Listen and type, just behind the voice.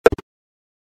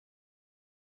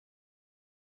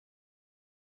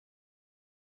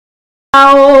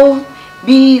o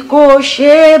bí kò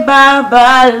ṣe bàbá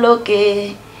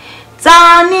lókè ta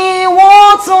ni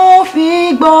wọ́n tún fi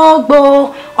gbogbo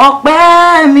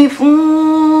ọpẹ́ mi fún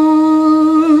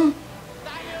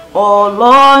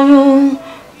Ọlọ́run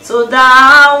tó dá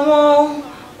àwọn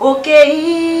òkè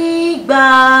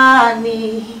ìgbàanì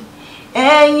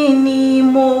ẹ̀yin ni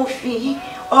mo fi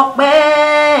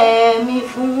ọpẹ́ mi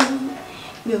fún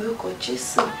ní orúkọ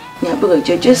Jésù ní agbára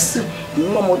ìjẹ Jésù ní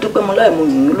mo dúpẹ́ mo láì mo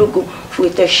yìn lógo fún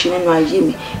ètò ṣe nínú ayé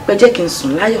mi pé jẹ́ kí n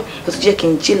sùn láyọ̀ ó tún jẹ́ kí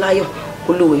n jí láyọ̀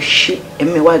Olúwa ṣe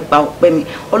ẹ̀mí wá gba ọpẹ́ mi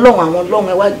Ọlọ́run àwọn Ọlọ́run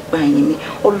ẹ wá gba ìyìn mi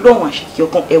Ọlọ́run àṣekí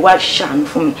ọkàn ẹ wá ṣàánú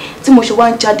fún mi tí mo ṣe wá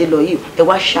ń jáde lọ yìí ẹ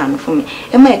wá ṣàánú fún mi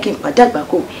ẹ má yẹ kí n pàdé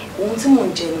àgbákò ohun tí mò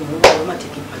ń jẹ ni mò ń wá ọ má jẹ́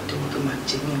kí n pàdé ohun tó máa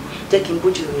jẹ mí o jẹ́ kí n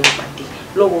bójú rẹ̀ pàdé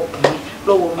lọ́wọ́ ọkùnrin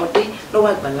lọ́wọ́ ọmọdé lọ́wọ́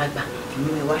àgbàlagbà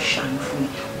ẹ̀mí ẹ wá ṣàánú fún mi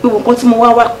gbogbo nǹkan tí mo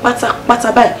wá pátápátá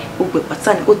báyìí gbogbo ìpátá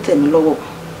ni kò tẹ̀ mí lọ́wọ́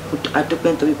adúpẹ́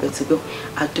nítorí pé ti gbọ́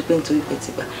adúpẹ́ nítorí pé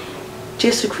ti gbà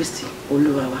Jésù Kristi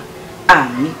Olúwa wa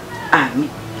àmín àmín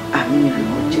àmín ní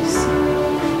orúkọ Jésù.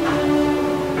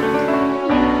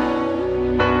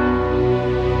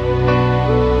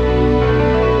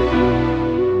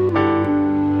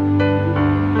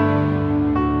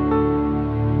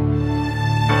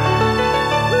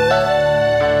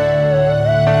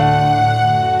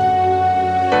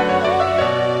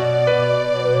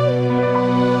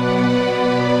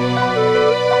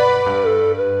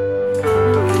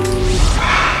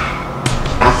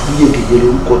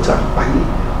 lórúkọ tá a pààyè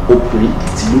obìnrin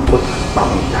tí lórúkọ tá a pa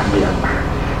àwọn ìyàmẹ àgbàrá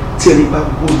tí ẹni bá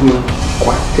gbóná kó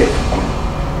àtẹkùn.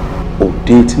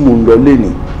 òde tí mo ń lọ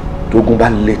lẹ́nìí tógun bá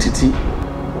lẹ títí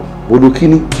bodò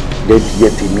kínní lẹ́dìí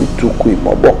ẹ̀ tèmi tó kó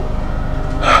ìmọ̀ bọ̀.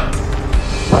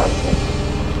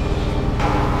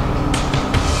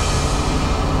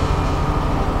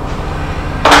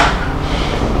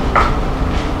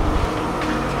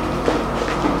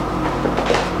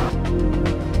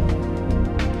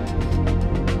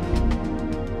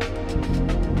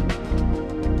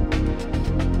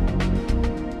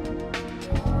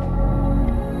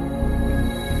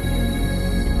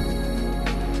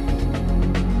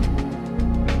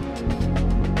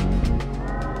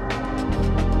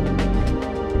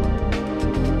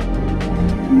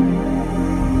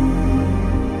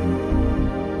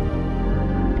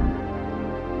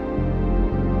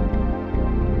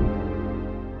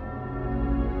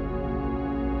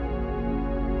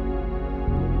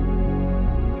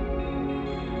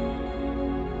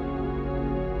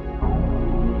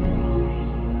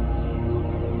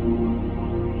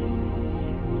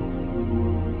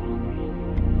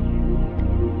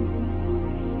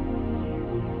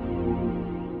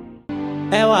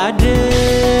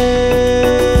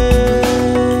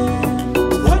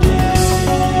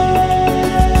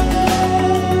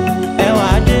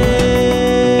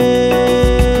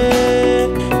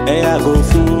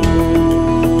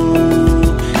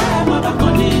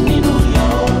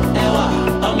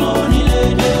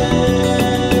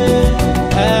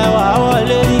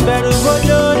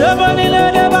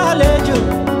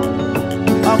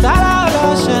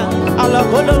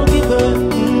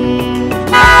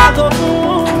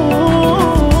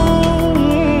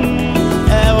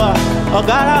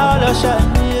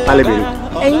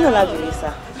 Ẹ̀yin náà la bèrè sá.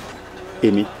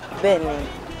 Èmi. Bẹ́ẹ̀ ni.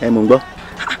 Ẹ mò ń gbọ́.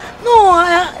 No,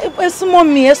 ẹ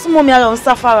súnmọ́ mi ara ń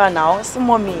sáfárà náà, ẹ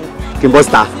súnmọ́ mi. Kí n bọ́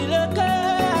síta.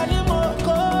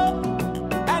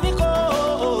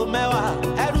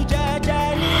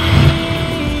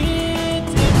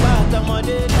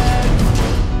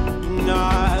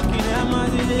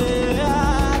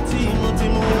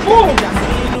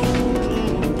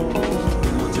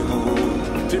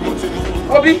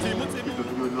 Obi.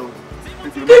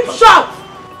 Keep sharp.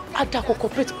 Ada ko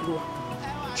cooperate pẹ̀lú wa.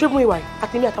 Ṣé mo ìwà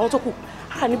àtèmi àtàwọn tó kù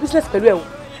a ní business pẹ̀lú ẹ o.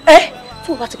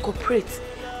 Tí o bá ti cooperate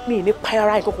mi ní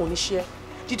payara nǹkan kò ní ṣe.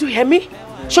 Did you hear me?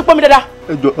 Ṣé pọ̀ mi dáadáa?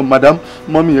 Ẹ jọ̀ọ́ madam,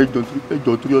 mommy ẹ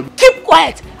jọ̀ọ́ torí ọdún. Keep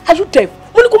quiet. Are you deaf?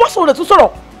 Mo ní kó má sọ̀rọ̀ tún sọ̀rọ̀.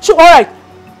 Ṣé all right?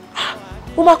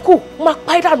 Mo máa kú, mo máa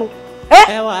pa ẹ́ dànù.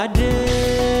 Ẹ wá dé.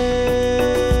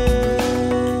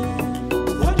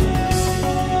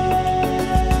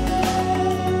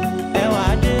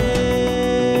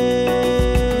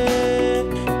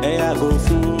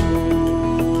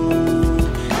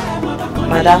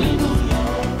 Madam,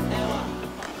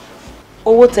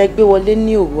 owó tẹ́ gbé wọlé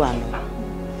ní òru àná,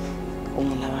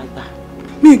 òun la wá gbà.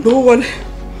 Mi gbówó wọlé.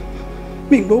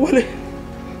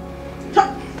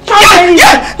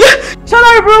 Ṣé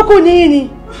lórí burúkú ni yìí ni?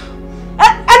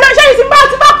 Ẹ̀nà ṣé yìí ti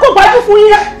bá kó gbájú fún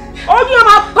yín? Ó ní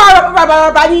ọmọ pa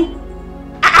rọ̀bàrọ̀bà ni.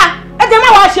 Ẹ jẹ́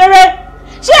máa wá ṣeré.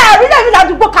 Ṣé ẹ̀rí lẹ́mí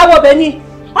ládùúgbò káwọ́ bẹ̀ ni?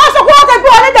 Wọ́n sọ pé wọ́n tẹ́ gbé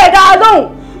wọlé dẹ̀ẹ̀dá lóhùn.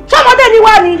 Ṣé ọmọdé ni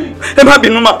wá ni? Ẹ má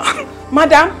bínú mà.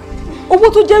 Madam, owó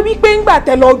tó jẹ́ wípé ńgbà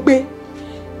tẹ́ lọ gbé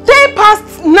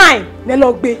 9:10 lẹ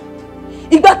lọ gbé.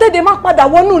 Ìgbà tẹ́dẹ̀ máa padà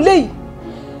wọnú ilé yìí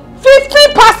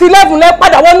 11:15 lẹ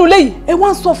padà wọnú ilé yìí. Ẹ wá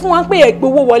ń sọ fún wa pé ẹ gbé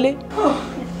owó wọlé.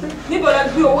 Níbo lẹ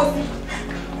gbé owó sí?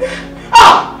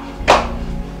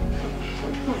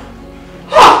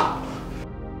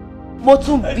 Mo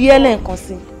tún bí ẹ lẹ́ǹkan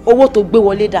sí owó tó gbé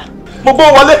wọlé dà. Mo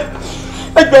gbọ́ wọlé.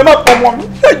 Ẹgbẹ́ má pọ̀ mọ́ mi.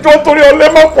 Ẹjọ́ torí ọlẹ́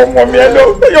má pọ̀ mọ́ mi ẹ lọ.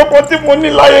 Ẹyọ kan tí mo ní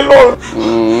láyé lọ́rùn.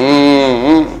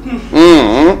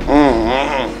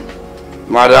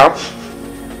 Madam,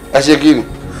 ẹ ṣe kí ni?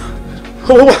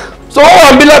 So wọ́n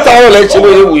wà ń bí látàárọ̀ lẹ́yìn tí mo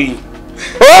lè wù yìí.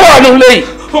 Owó wà ní ilé yìí.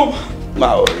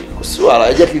 Máa ò rí, kò sí wàhálà,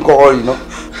 ẹ jẹ́ kí n kọ́kọ́ rí ná.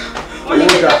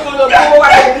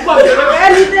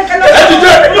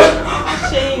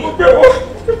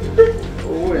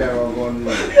 Owó yẹn gangan ni.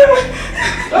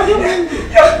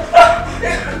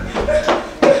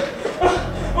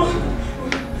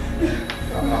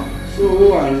 So owó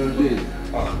wà ní ilé yìí.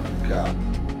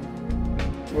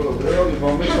 Well, there are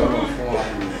information fún wa.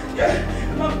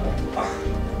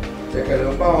 Ẹ̀kẹ̀lẹ̀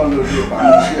ń bá wọn lò lò máa ń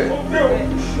ṣe. Mo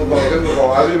kàn fẹ́ kọ̀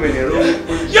wá bí mi ní ró.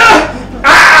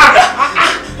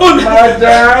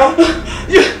 Madam!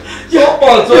 Tó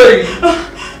pọ̀ tó yìí.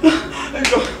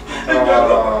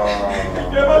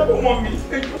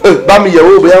 Bá mi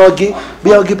yẹ̀wò bóyá wọ́n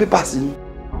gé pépà sí ni.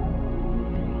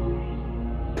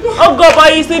 Ó gọbọ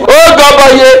yìí sí. Ó gọbọ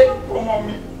yé.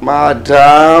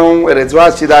 Madam, ẹ̀rẹ̀ tí wàá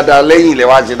ṣe dáadáa lẹ́yìn ilẹ̀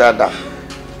wàá ṣe dáadáa.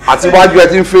 Àti wájú ẹ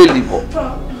ti ń fèèlì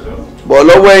bọ̀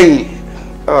lọ́wọ́ ẹ̀yìn.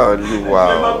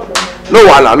 Ló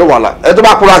wàhálà ẹ tó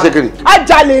bá kúrò àṣekèrè.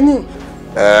 Ajalè ni.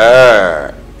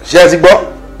 Ṣé ẹ ti gbọ́?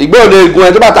 Ìgbẹ́ ò lè gun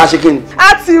ẹ tó bá ta àṣekèrè.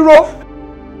 A ti ro.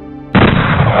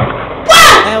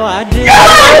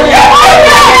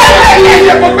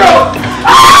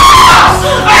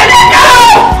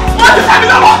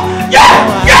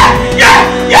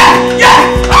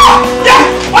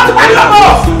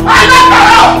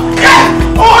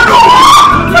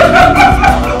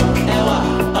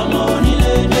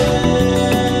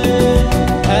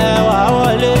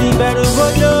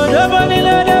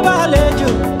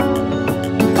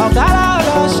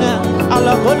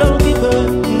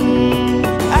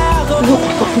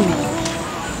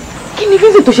 Kí ni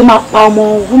fíìsì tó ṣe máa pa ọmọ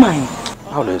wúmà yẹn?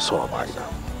 Báwo lè sọ̀rọ̀ báyìí náà?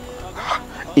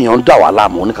 Èèyàn ń dà wá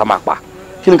láàmú ní ká máa pa.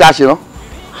 Kí ni ká ṣe ná?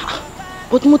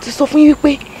 But mo ti sọ fún yín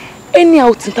wípé ẹni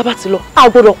outing tá bá ti lọ a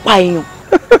gbọ́dọ̀ pa èèyàn.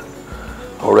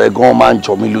 Ọ̀rọ̀ ẹ̀gán máa ń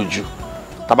jọ mí lójú.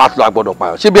 Tá bá ti lọ a gbọ́dọ̀ pa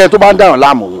èèyàn. Ṣé bí ẹni tó bá ń dàrán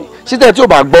láàmú ni? Ṣé tẹ̀ tí ò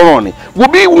bá gbọ́ràn ni? Wo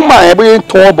bí wúmà yẹn bóyá ń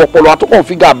tan ọbọ̀ pọ̀lọ àtọ́kàn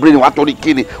fígà brain wa torí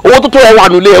kíni. Owó tó tó ẹ wà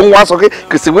nílé ẹ̀ ń wá sọ pé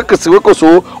kìsìwé kò so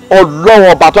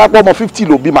Ọlọ́run ọba tó wá pọ̀ ọmọ 50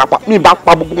 ló bí mi bá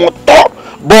pa gbogbo wọn tọ́.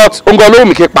 But nǹkan lóhùn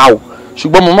mi kí pa o.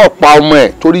 Ṣùgbọ́n mo máa pa ọmọ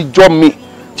ẹ̀ torí jọ́ mi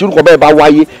tí orúkọ bẹ́ẹ̀ bá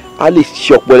wáyé a lè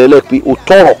ṣe ọ̀pọ̀ ẹlẹ́lẹ́ pé o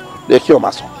tọrọ lẹ́ kí o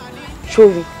máa sọ.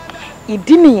 Ṣòrí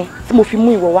ìdí nìyẹn tí mo fi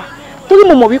mú ìwọ wá torí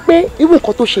mo mọ̀ wípé irú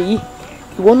nǹkan tó ṣe yìí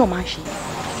ìwọ náà máa ń ṣe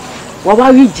wàá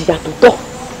wá rí ìjìyà tó tọ́.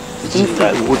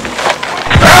 Ìjìyà ìwọ ni.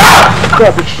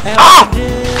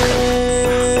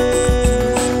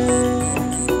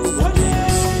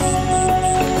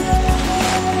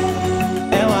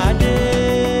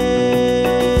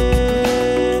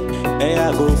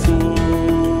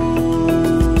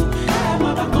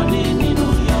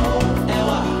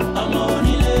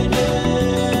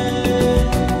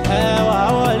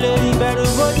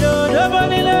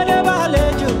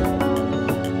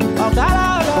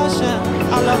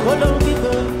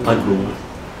 Agbowo,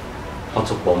 wọ́n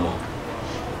tún pọ̀ mọ́.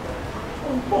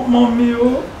 Ọmọ mi o,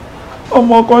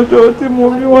 ọmọ kan jọ tí mo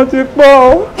bí wọ́n ti pọ̀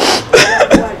o.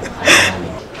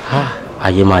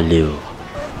 Ayé máa le o.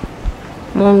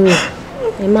 Mọ́mì,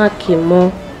 ẹ má kì í mọ́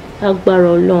lágbára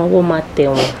Ọlọ́run ọwọ́ máa tẹ̀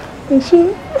wọ́n.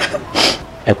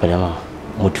 Ẹ pẹ̀lẹ́ mọ́,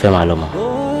 mo ti fẹ́ máa lọ mọ́.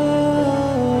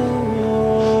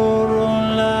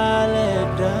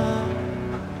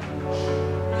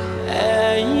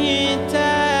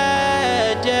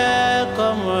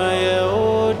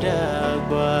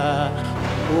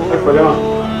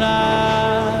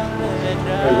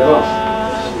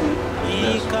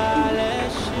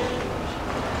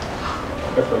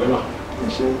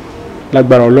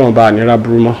 Lágbára Ọlọ́run bá nira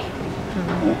burú mọ́.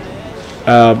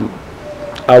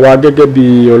 Àwa gẹ́gẹ́ bí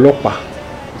ọlọ́pàá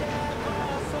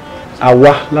a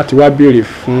wá láti wá béèrè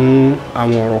fún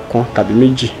àwọn ọ̀rọ̀ kan tàbí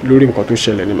méjì lórí nǹkan tó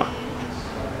ṣẹlẹ̀ ní mà.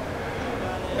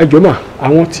 Ẹ jọ̀ọ́ mà,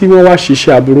 àwọn tí wọ́n wá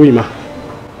ṣiṣẹ́ aburú yìí mà,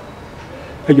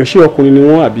 ẹ jọ̀ọ́ ṣé ọkùnrin ni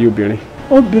wọ́n àbí obìnrin?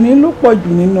 Obìnrin ló pọ̀ jù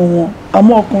nínú wọn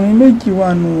àmọ́ ọkùnrin méjì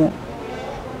wà nínú wọn.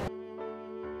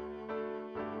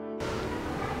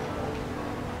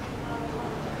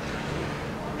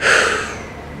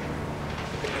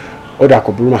 Ó dà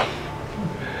kò burú mà.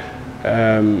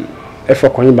 Ẹ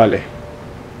fọkàn yín balẹ̀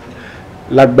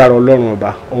lágbára Ọlọ́run ọba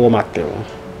ọwọ́ máa tẹ̀ wọ́n.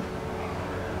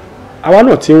 Àwa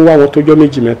náà ti ń wá wọn tójọ́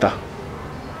méjì mẹ́ta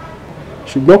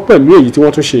ṣùgbọ́n pẹ̀lú èyí tí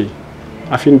wọ́n tún ṣe yìí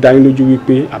a fi ń dá yín lójú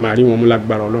wípé a máa rí wọn mú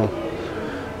lágbára Ọlọ́run.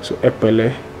 So ẹ pẹ̀lẹ́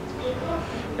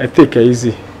ẹ take it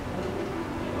easy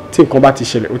tí nǹkan bá ti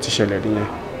ṣẹlẹ̀ ó ti ṣẹlẹ̀ nìyẹn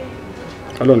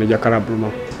Ọlọ́run ní jẹ́ kára burú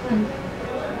mọ́.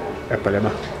 Ẹ pẹ̀lẹ́ ma.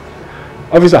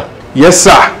 Officer. Yes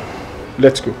sir.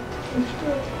 Let's go.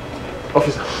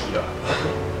 Officer.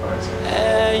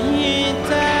 ẹ̀yin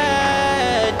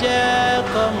tẹ́ jẹ́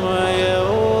kọ́mọ yẹ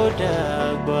ó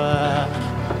dàgbà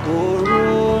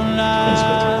kòrónà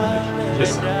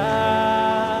lẹ́dá.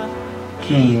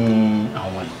 Kí ni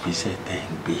àwọn ìgbésẹ̀ tẹ́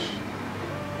ń gbé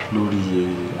lórí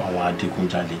àwọn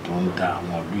adigunjalè tó ń da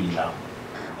àwọn ìlú ìlànà?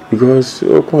 Because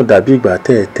ó kàn dàbí ìgbà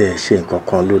tẹ́ ṣe nǹkan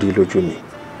kan lórí lójú mi.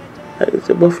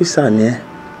 Ṣé bọ́físà ni ẹ́?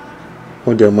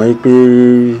 Mo dẹ̀ mọ̀ pé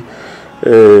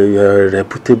you're a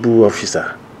reputable officer.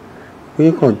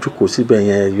 Wọ́n kàn jókòó síbẹ̀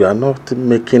yẹn, you are not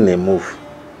making a move.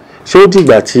 Ṣé ó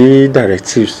dìgbà tí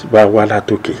directives bá wá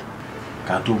látòkè?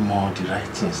 Ká tó mọ the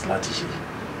right things láti ṣe.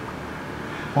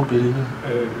 Wọ́n béèrè ní.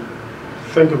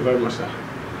 Thank you very much, sir.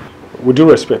 With due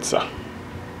respect, sir.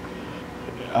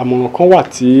 Àmọ̀ràn kan wà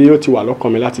tí ó ti wà lọ́kàn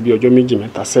mi láti bí ọjọ́ méjì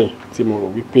mẹ́ta sẹ́yìn tí mo rò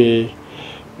wípé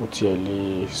mo tiẹ̀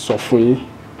lè sọ fún yín.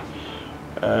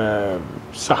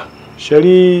 Sir, ṣe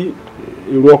rí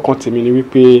irú ọkàn tèmi ni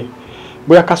wípé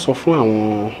bóyá ká sọ fún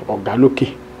àwọn ọ̀gá lókè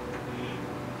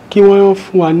kí wọ́n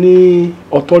fún wa ní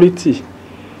authority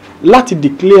láti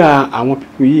declare àwọn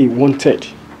people yìí wanted.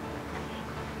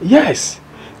 Yes,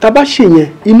 tá bá ṣe yẹn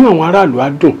inú àwọn aráàlú á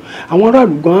dùn. Àwọn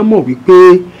aráàlú gan á mọ̀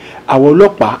wípé àwọn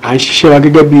ọlọ́pàá à ń ṣiṣẹ́ wa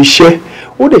gẹ́gẹ́ bí iṣẹ́.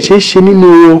 Ó dẹ̀ ṣe é ṣe nínú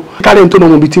wọn kárẹ́ni tó náà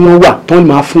mọ ibi tí wọ́n wà tó ń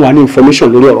máa fún wa ní information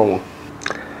lórí ọ̀rọ̀ wọn.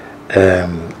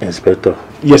 Inspector.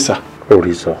 Yes sir.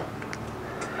 Orí sọ.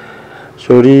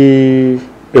 Sórí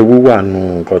ewu wà nù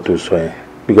nǹkan tó sọ yẹn.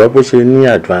 Because bó ṣe ní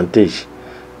advantage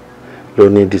ló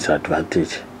ní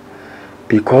disadvantage.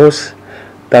 Because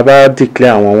tá bá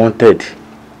declare àwọn wanted,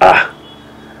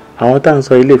 àwọn tá ń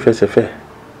sọ ilé ìfẹsẹ̀fẹ̀.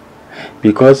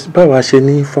 Because báwa ṣe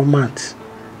ní informant,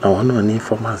 àwọn náà ní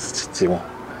informant títí wọn.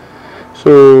 So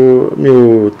mi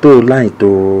ò tó line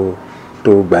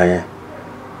tó gbà yẹn.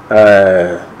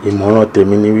 Ìmọ̀ràn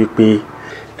tèmi ni wípé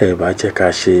ẹ bá jẹ́ ká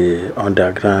ṣe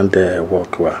underground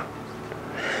work wa.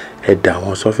 Ẹ dá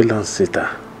àwọn surveillance síta.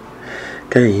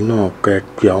 Kẹ́yìn náà kẹ́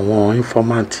pé àwọn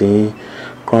informant yín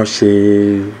kan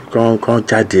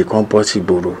jáde kan bọ́ sí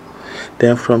gbòòrò.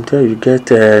 Then from there you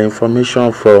get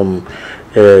information from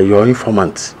your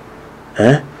informant.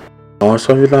 Àwọn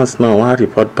surveillance náà wọ́n á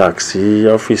report back sí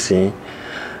ọ́fíìsì yín.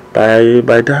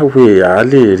 By that way a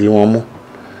lè rí wọn mú.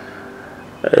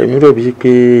 Èmi rò bí pé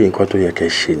nǹkan tó yẹ kẹ́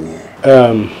ṣe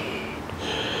nìyẹn.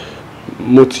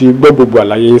 Mo ti gbọ́ gbogbo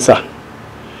àlàyé yín sà.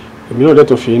 Èmi náà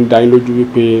dẹ́tọ̀ fi ń dá yín lójú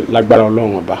wípé lágbára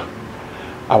Ọlọ́run ọba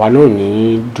àwa náà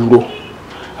ní dúró.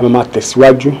 A máa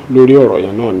tẹ̀síwájú lórí ọ̀rọ̀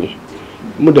yẹn náà ni.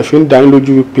 Mo dẹ̀ fi ń dá yín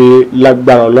lójú wípé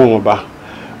lágbára Ọlọ́run ọba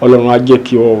Ọlọ́run á jẹ́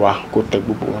kí ọwọ́ wa kó tẹ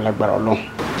gbogbo wọn lágbára Ọlọ́run.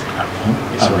 Àmín.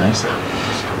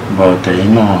 But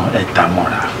ẹ̀yin náà ẹ ta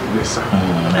mọ́ra.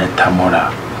 Ẹ ta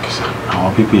mọ́ra.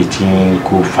 Àwọn pípé tí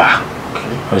kò fà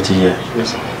ó ti yẹ.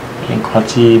 Nǹkan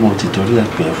tí mo ti torí ẹ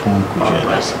pè fún kùjọ ẹ̀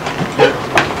lásán.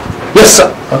 Yes sir.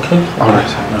 Okay. All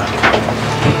right.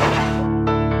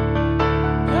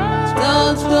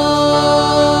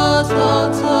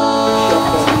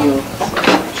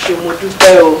 Ṣé mo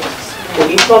dúpẹ́ o, kò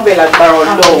ní tán bẹ́ẹ̀ lágbára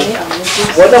Ọlọ́run.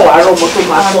 Wọ́n náà wàá rọ́ ọmọ tó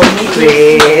máa tọ́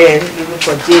rẹ̀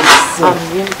lórúkọ Jésù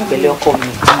pẹ̀lú ọkọ mi.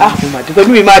 Mo máa dúpẹ́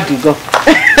bí mi máa dùn gan.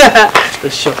 O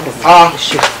ṣe ọkọ mi.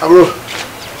 Àbúrò.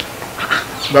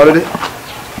 Báwo dé?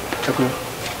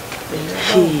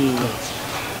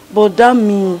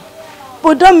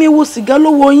 Bọ̀dá mi wo sìgá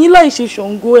lọ́wọ́ yín láì ṣe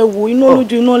ṣàngó ẹ wo iná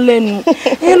lójú iná lẹ́nu.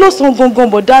 Ẹ̀yin ló san gangan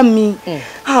bọ̀dá mi.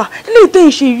 Ilé ìtẹ́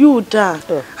ìṣe yóò dáa.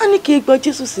 A ní kí ẹ gba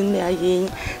Jésù sílé ayé yín.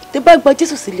 Tẹ bá gba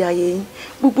Jésù sílé ayé yín,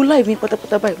 gbogbo láì mi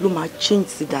pátápátá báyìí ló máa change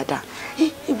sí dáadáa.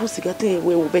 Ẹ wo sìgá tẹ ẹwọ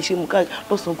ẹwọ bẹ́ẹ̀ ṣe mú ká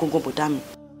lọ́sàn gangan bọ̀dá mi.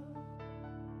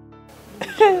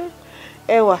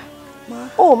 Ẹwà,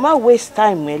 ó má waste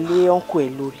time ẹ lé ọ̀nkọ ẹ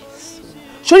lórí.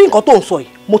 Sórí nǹkan tó ń sọ yìí,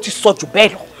 mo ti sọ jù bẹ́ẹ̀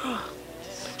lọ.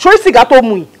 Sórí sìgá tó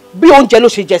mu yìí, bí oúnjẹ ló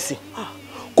ṣe jẹ sí.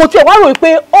 Kò tiẹ̀ wá rò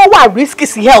pé ó wà risky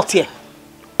sí health ẹ̀.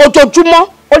 Ojoojúmọ́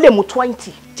ó lè mu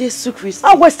 20. Jésù Kristi.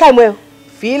 Á waste time ẹ.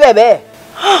 Fi ilẹ̀ bẹ́ẹ̀.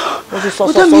 Mo ti sọ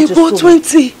Bọ̀dá mi bọ́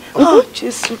 20.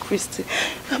 Jésù Kristi.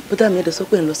 Bọ̀dá mi ẹ̀dọ̀ sọ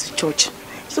pé ń lọ sí church.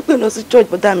 Sọ pé ń lọ sí church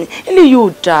bọ̀dá mi. Ilé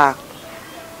yóò dáa.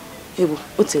 Ewo,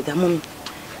 ó ti ẹ̀dá mọ́ mi.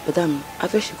 Bọ̀dá mi, a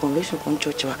fẹ́ ṣe convention kan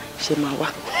church wa, ṣe máa wá.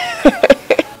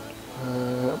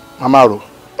 Màmá rò.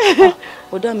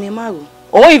 Bọ̀dá mi ẹ má rò.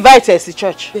 Òun invite ẹ sí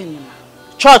church. Bẹ́ẹ̀ni ma.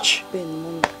 Church. Bẹ́ẹ̀ni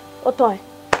mọ́ mi. Ó tán ẹ.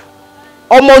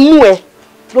 ọmọ inú ẹ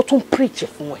ló tún preach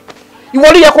fún ẹ ìwọ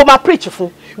ló yẹ kó máa preach fún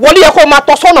ìwọ ló yẹ kó máa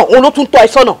tọ́ sọ́nà òun ló tún tọ́ ẹ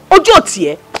sọ́nà ojú òtí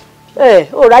ẹ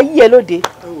ọ̀rá yí ẹ lóde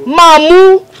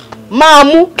máa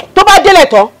mú tó bá délẹ̀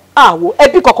tán àwo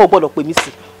ẹbí kankan ò gbọ́dọ̀ pè mí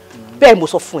sí bẹ́ẹ̀ mo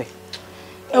sọ fún ẹ.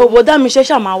 ẹ ò bọ́dá mi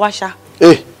ṣẹ́ṣà máa wá ṣá.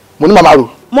 mo ní màmá rò.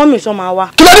 mọ́mì sọ máa wá.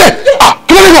 kí ló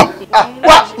dé náà.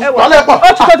 wà lẹ́ pọ̀. ó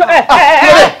ti tó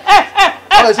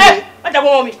ọ̀rẹ́ ọjà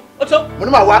bọ́ mi ó tó. mo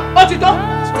ní màá wá. ó ti tó.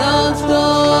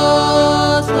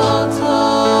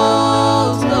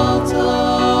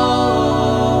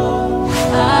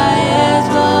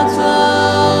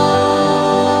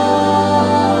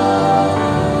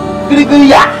 kirikiri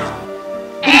ya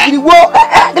kirikiri wo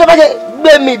kí ló bá ṣe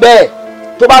gbé mi bẹ́ẹ̀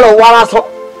tó bá lọ wá lásán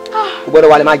kò gbọ́dọ̀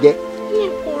wà lè máa jẹ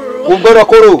kò gbọ́dọ̀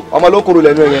kóró ọmọ ló kóró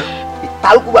lẹ́nu yẹn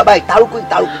ìtàlùkù bàbá ìtàlùkù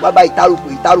bàbá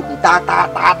ìtàlùkù ta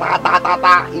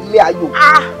ilé ayò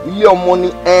ilé ọmọ ni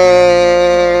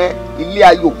ilé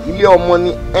ayò ilé ọmọ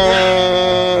ni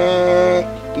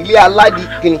ilé aládìí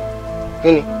kíni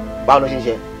báwo ló ṣe ń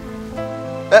ṣe.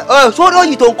 sórí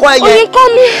òyì tó ń kọ́ ẹ yẹn òyì kọ́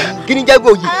mi. kí ni jẹ́ pé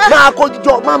òyì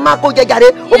máa kó jẹ jáde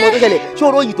ọmọ tó ṣẹlẹ̀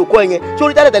sórí òyì tó kọ́ ẹ yẹn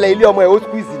sórí tẹ́lẹ̀tẹ́lẹ̀ ilé ọmọ ẹ ó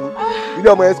squeeze ni ilé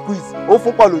ọmọ yẹn squeeze ó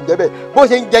fún pọ̀ lóúnjẹ bẹ́ẹ̀ bó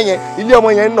ṣe ń jẹ yẹn ilé ọmọ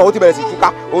yẹn náà ó ti bẹ̀rẹ̀ sí túká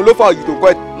òun ló fà òyì tó kọ́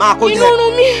ẹ máa kó jẹ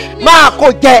máa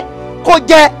kó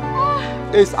jẹ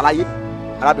ẹ ṣàlàyé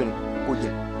arábìnrin kó jẹ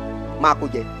máa kó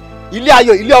jẹ ilé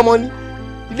ayọ̀ ilé ọmọ ni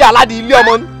ilé aládìí ilé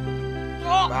ọmọ ni.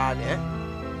 balẹ̀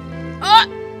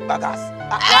bagas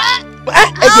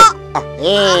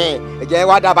ẹ̀jẹ̀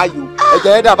wa dábàá yìí o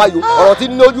ẹ̀jẹ̀ dábàá yìí o ọ̀rọ̀ tí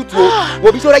ní ojú tu o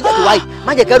wo bí sọ́rọ́ ẹ̀jẹ̀ tó wáyé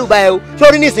má jẹ́ kẹ́rù bá ẹ o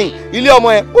sórí nísìn ilé ọmọ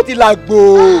ẹ ó ti la gbòò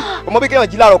ọmọ bí kéèyàn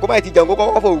jí láàárọ̀ kó má ti jẹun kó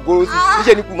kọ́kọ́ fọ ògoro sí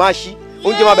níṣẹ́ ni kù máa ṣí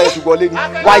oúnjẹ má bẹ̀rẹ̀ ṣùgbọ́n lé ní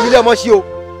wà ilé ọmọ ṣí o.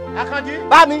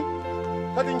 bá mi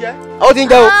ó ti ń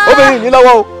jẹ o obìnrin ní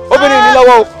lọ́wọ́ o obìnrin ní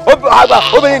lọ́wọ́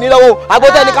o obìnrin ní lọ́wọ́ o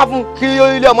agbótẹ́ ní ká fún kí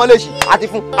ilé ọmọ lè ṣí àti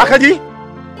fún.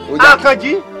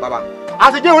 Àkànjí bàbá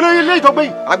àṣejẹ olórí ilé ìtọ́gbé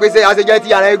yìí. àṣejẹ tí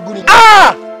ara ẹ gún ni.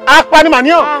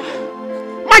 apanimàníyàn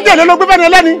má jẹ́ ìlú ló gbé fẹ́ni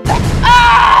ẹlẹ́ni.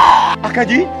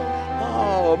 Àkànjí.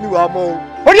 mi wà mọ́ o.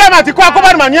 orí ẹ̀ máa ti kọ́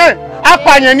akọ́bánimàníyàn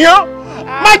apààyàn ni ọ́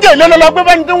má jẹ́ ìlú ló gbé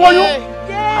fẹ́ni tó wọ́yún.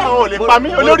 o lè pa mí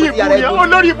olórí ibú ni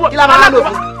olórí ibú. kí la máa lò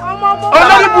fún.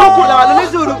 olórí burúkú. kí la máa lò ní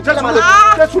sùúrù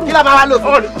kí la máa lò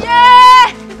fún.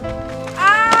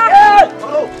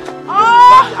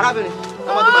 arábìnrin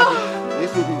ọmọ tó máa ṣe ní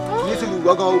sùúrù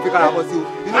gbọ́ngàn ó fi kára bọ́ sí o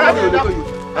inú mi ò lè tó yìí.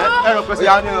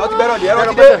 ọ̀yà ni ọtí bẹ́rọ̀ ni ẹ̀rọ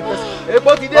ti dé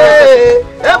epo ti dé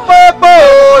epo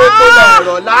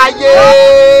lẹ̀rọ̀ láyé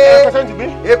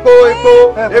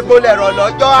epo lẹ̀rọ̀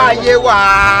lọ́jọ́ ayé wa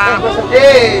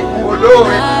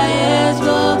olóore.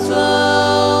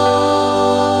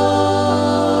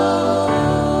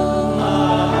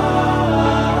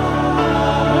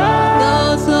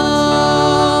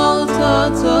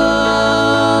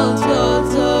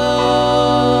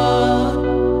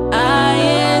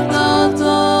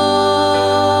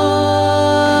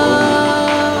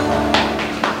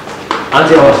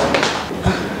 àǹtí ọ̀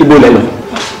ibo lẹ lọ.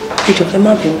 ìjọba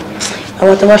má bínú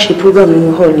àwọn tó wá ṣe program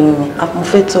nínú hall ni mo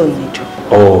fẹ́ tọ̀ ní ìjọ.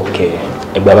 ok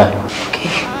ẹgbẹ́ báyìí. ok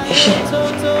ẹ ṣe.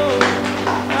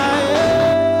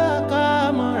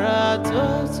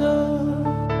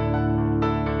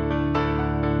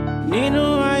 nínú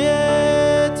ayé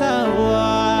tá a wà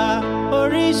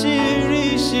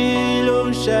oríṣiríṣi ló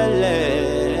ń ṣẹlẹ̀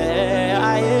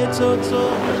ayé tó tó.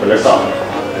 ẹ̀pẹ̀lẹ́sà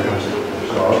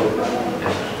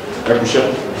ẹkùṣẹ́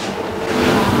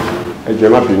ẹ jọ̀ọ́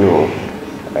má bínú o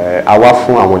a wá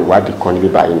fún àwọn ìwádìí kan níbí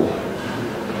báyìí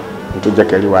ni tó jẹ́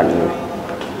kẹ́rí wà nínú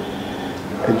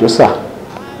ẹ jọ̀ọ́ sà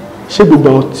ṣé gbogbo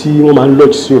àwọn tí wọ́n máa ń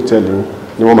lodge sí hòtẹ́ẹ̀lì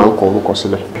ni wọ́n máa ń kọ orúkọ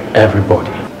sílẹ̀.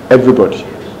 everybody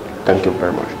thank you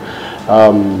very much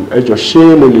ẹ jọ̀ọ́ ṣé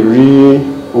mo lè rí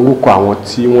orúkọ àwọn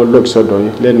tí wọ́n lodge sọ́dọ̀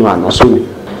yín lẹ́nu àná sóni.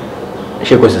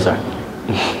 ṣé kò sí sà.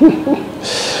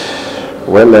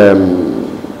 well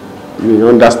you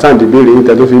understand ìbéèrè yín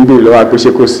tẹ́ tó fi ń béèrè lọ́wọ́ pé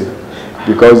ṣé kò sí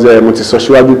because mo ti sọ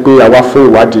síwájú pé a wá fún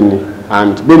ìwádìí ni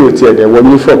and gbèrè tí ẹ̀dẹ̀ wọ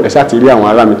uniform ẹ̀ ṣáà ti rí àwọn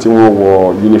ará mi tí wọ́n wọ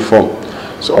uniform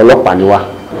so ọlọ́pàá ni wá.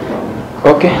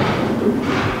 ok.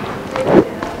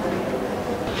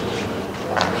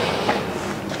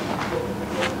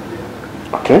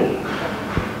 okay.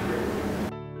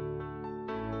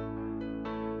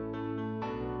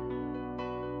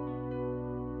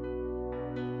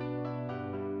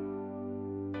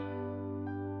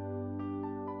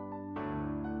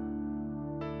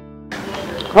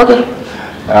 okay.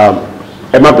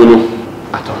 ẹ má bínú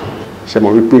àtọ ṣe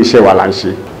mọ̀ wípé iṣẹ́ wa là ń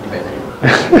ṣe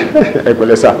ẹ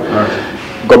pẹ̀lẹ́ sà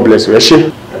God bless you ẹ ṣé.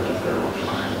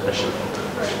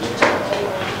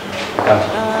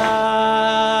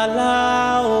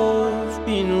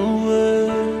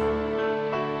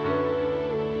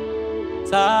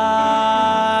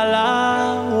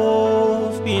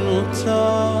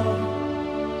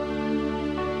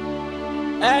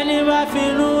 ẹni bá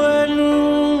finú ẹnu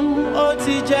ó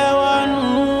ti jẹ́wọ́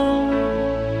nù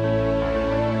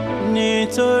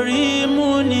nítorí mú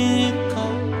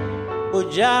nìkan ó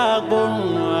já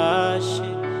gbóhùn àṣẹ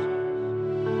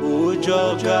òòjọ́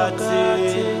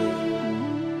gàtẹ́.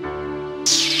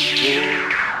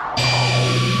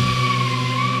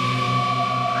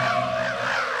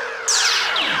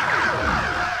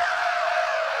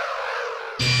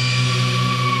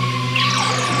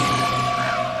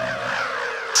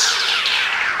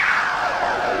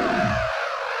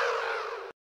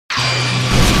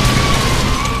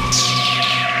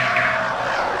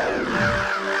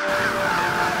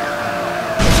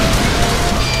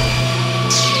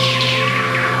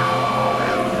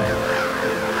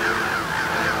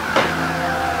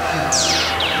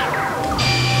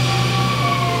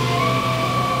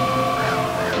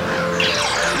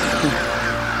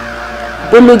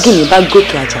 Bólógìní bá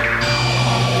gòkè àjà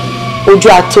ojú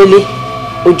àtólé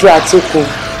ojú àtókò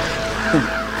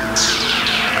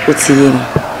ó ti yé mi.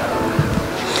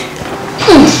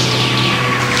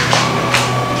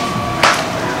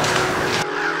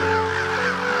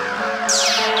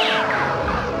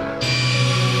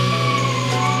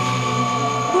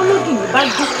 Bólógìní bá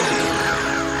gòkè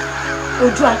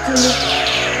ojú àtólé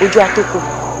ojú àtókò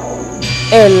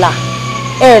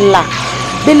ẹ̀là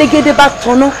gbélégédé bá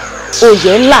tọ́nà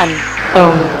oyè ńlá ni.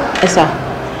 Ẹ sà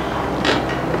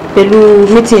pẹ̀lú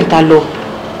meeting ta lọ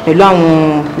pẹ̀lú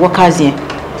àwọn workers yẹn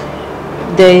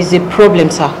there is a problem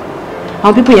sir.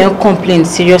 Àwọn people yẹn complain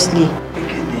seriously.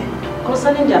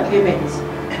 Concerning their payment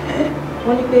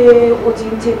wọ́n ní pé ó ti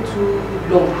ń take too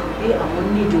long pé àwọn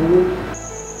need owó.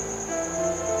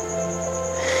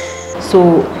 So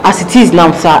as it is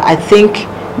now sir I think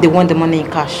they want the money in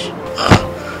cash.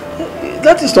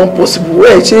 That is not possible.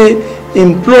 Wẹ́ẹ̀ ṣe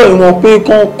employ wọn pé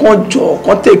kán jọ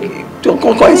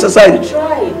kán exercise.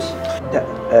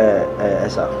 Ẹ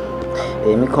sà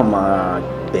èmi kàn máa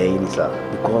bẹ̀ yín sà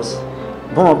because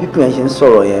bọ́n pípín yẹn ṣe ń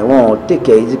sọ̀rọ̀ yẹn wọ́n take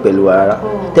care easy pẹ̀lú ara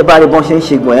tẹ́ bá rí bọ́n ṣe ń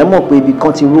ṣe gbọ̀n yẹn mọ̀ pé ibi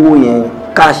kan ti rówó yẹn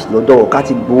cash lọ́dọ̀ kán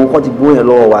ti gbowó yẹn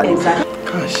lọ́wọ́ wa ni.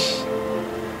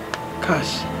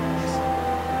 Cash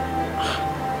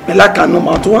pẹ̀lá kan náà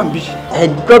máa tó wà níbí.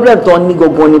 Problem tó ní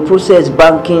gangan ni process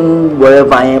banking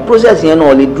wherever yẹn process yẹn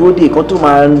náà lè dúró dé kan tó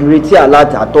máa retí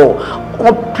alátàtọ̀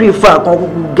wọ́n prefer kan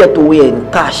kúkú get away in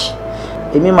cash.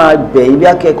 Èmi máa bẹ̀ ibi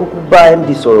akẹ́ kúkú bá MD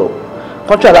sọ̀rọ̀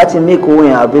contract láti make owó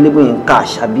yẹn available in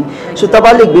cash àbí so tá a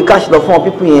bá lè gbé cash lọ fún ọ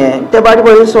people yẹn tẹ́ bá rí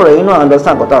bọ́ yẹn sọ̀rọ̀ yín náà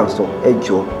understand nǹkan tá à ń sọ ẹ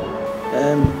jọ.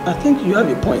 I think you have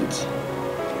a point.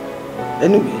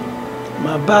 Anyway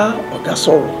máa bá ọ̀gá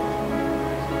sọ̀rọ̀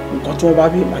nǹkan tí wọ́n bá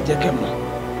bí máa jẹ́ kẹ́ mọ̀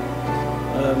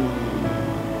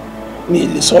mi ì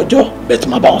lè sọ ọjọ́ bẹ́ẹ̀ tí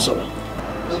máa bá wọn sọ̀rọ̀.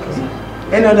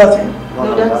 Any other thing?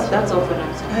 No, that's all for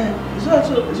now sir.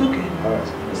 It's okay. All right.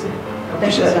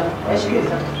 Thank you sir. Thank you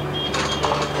sir.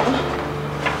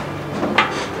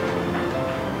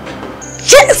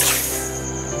 Yes!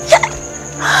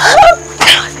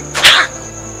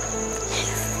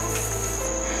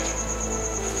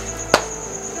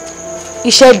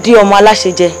 Iṣẹ́ di ọmọ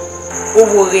aláṣẹ jẹ.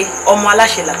 Owó re ọmọ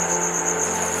aláṣẹ là.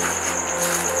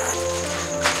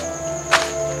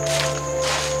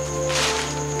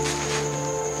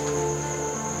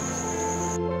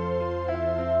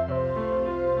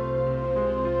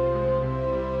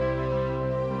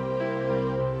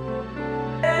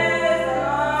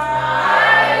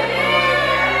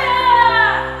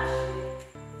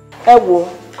 Ẹ wo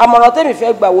àmọ̀ràn tèmi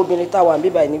fẹ́ gba àwọn obìnrin tá wà níbí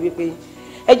báyìí ni wípé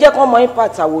ẹ jẹ́ kó mọ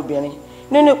impact àwọn obìnrin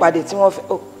nínú ìpàdé tí wọ́n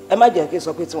fẹ́ ẹ má jẹ́ kí n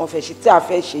sọ pé tí wọ́n fẹ́ ṣe tí a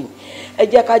fẹ́ ṣe yìí ẹ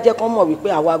jẹ́ ká jẹ́ kó mọ̀ wípé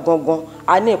àwa gangan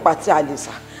a ní ipa tí a lè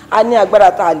sà a ní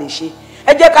agbára tá a lè ṣe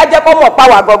ẹ jẹ́ ká jẹ́ kó mọ̀ pa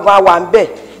àwa gangan àwa ń bẹ̀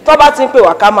tó bá ti ń pè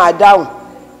wá ká máa dáhùn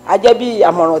a jẹ́ bí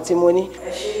àmọ̀ràn tí mo ní.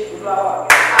 ẹ ṣe ìlú àwa.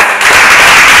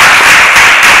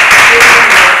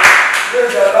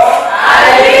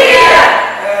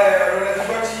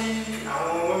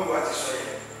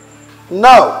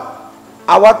 Now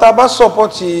àwa tá a bá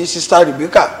support Sister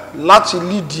Rebecca láti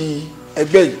lead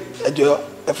ẹgbẹ́ yìí ẹ jọ̀ọ́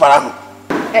ẹ farahàn.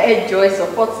 Ẹ jọ̀ọ́ ẹ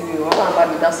support mi wọ́n máa bá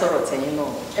mi dá sọ̀rọ̀ tẹ̀yìn náà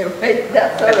ẹ fẹ́ dá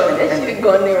sọ̀rọ̀ ẹ ṣe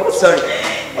gan ni o. Sorry.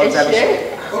 Ẹ ṣe.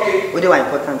 Ó dé wà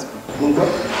important. Ẹ̀yin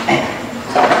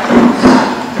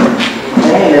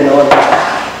ilẹ̀ náà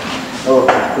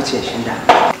ó tiẹ̀ ṣe ń dà.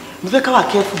 Mo fẹ́ ká wà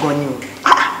careful gan ni o.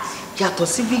 Yàtọ̀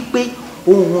sí wípé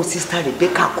ohun Sister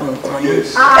Rebecca kọ̀ọ̀kan ni.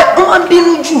 Wọ́n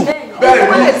bínú jù.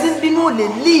 Bẹ́ẹ̀ ni tí ń bínú ò lè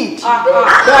lead.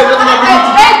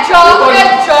 Ẹ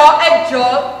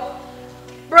jọ̀ọ́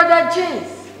Brother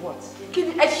James. Kí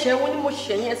ni ẹ̀ṣẹ̀ wo ni mo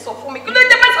ṣe yẹn sọ fún mi? Kí ló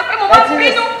dé bá sọ pé mo máa bínú?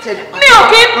 Mi ò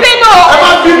kí ń bínú.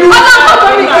 Ọlọ́run tó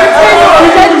mi kì í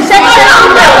bínú. Ṣé ọlọ́run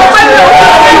bẹ̀rù pé mi ò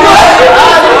kí ń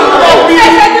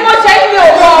bínú?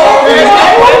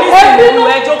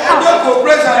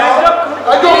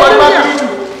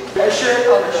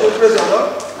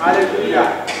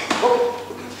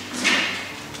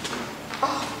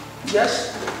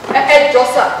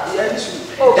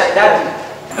 Daddy.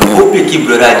 Mo hope kí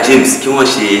brother James kí wọ́n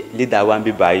ṣe leader wa ń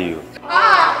bí báyìí o.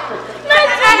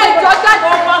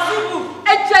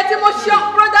 Ẹ̀jẹ̀ tí mo ṣe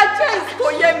brother James kò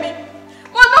yé mi.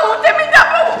 Mo náà ohun tí mi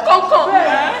dábọ̀ kankan.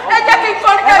 Ẹ jẹ́ kí n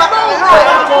kọrin kẹgbọ́n òun.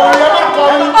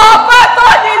 Ọba tó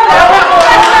nílẹ̀ wọ́n tó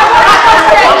ṣe. Ọba tó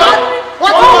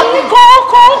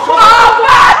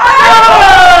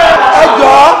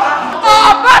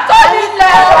ọba tó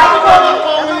nílẹ̀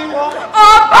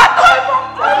ọba tó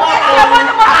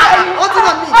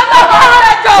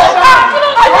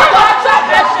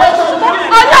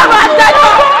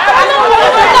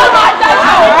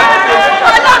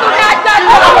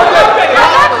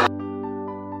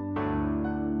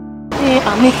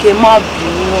àmì kẹ má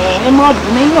bínú ẹ má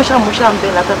bínú ẹ náà ṣàmúṣà ń bẹ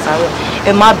látàtàrọ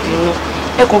ẹ má bínú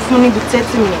ẹ kàn fún níbi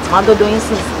 30 minutes má dọdọ yín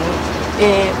sì fún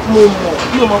mo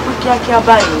mọ̀ pé kíákíá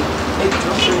báyìí ẹ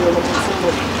jọ ṣe ọmọ tí mo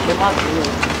ẹ má bínú.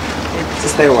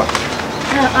 Sister Ewa.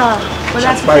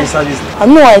 Bọ́lá ti parí service.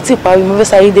 Àánú àìtí parí mo fẹ́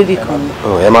sáré débì kan ni.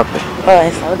 Ẹ má pẹ́. Ọ̀rọ̀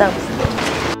ẹ̀ sàó dàbí.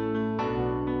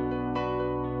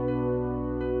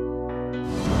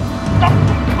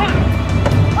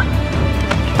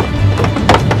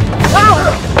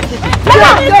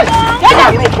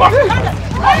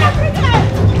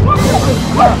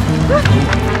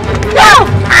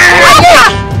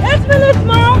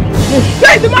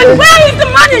 Where is the money? Where is the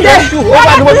money? Yes, you. Where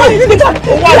is the money?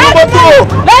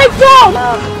 Let's go.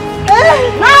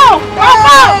 Now, come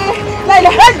on.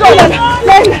 Layla, let's go.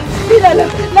 Layla.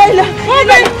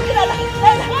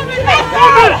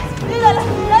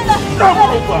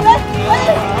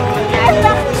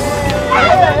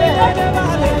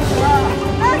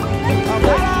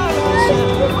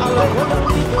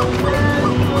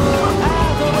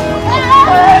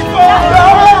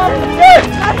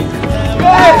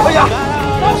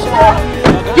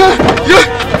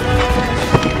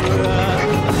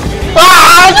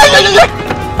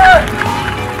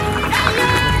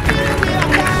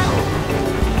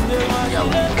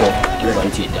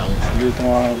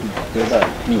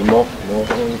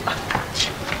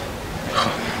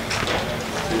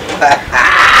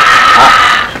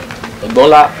 Ẹ̀gbọ́n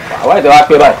ńlá àwa ìfẹ́ wa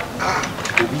pé báyìí.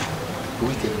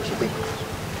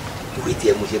 Orí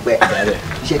tiẹ̀ mo ṣe pẹ́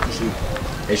iṣẹ́ ti ṣe.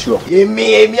 Ẹ ṣú ọ.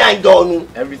 Èmi àjọnu.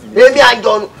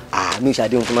 Mi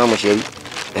ṣàdéhùn fún máàmù ṣe rí.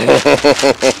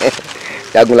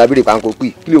 Jagun labiri panko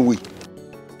pì kí ló ń wí.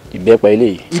 Ìbẹ́pẹ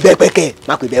eléyìí. Ìbẹ́pẹ kẹ̀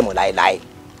má pè bẹ́ẹ̀ mọ̀ láéláé.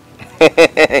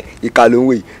 Ìka ló ń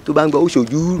wé tó bá ń gbọ́ ó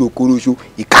ṣojú rokoroṣo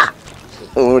ìka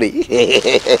òun rè.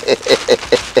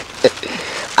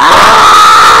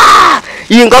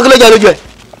 Yìí nǹkan kí ló jẹ́ lójú ẹ̀.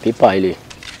 Pépà ilé.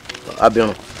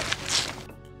 Abirùn.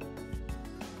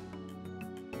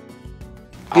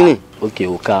 Kí ni? Òkè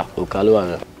òka ló wà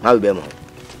náà. Má wí bẹ́ẹ̀ mọ̀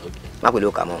má pèlè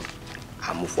òkà mọ́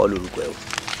àmúfọ́ lórúkọ ẹ̀ o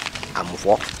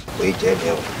àmúfọ́ kò í jẹ́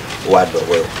ẹ̀ o ó wà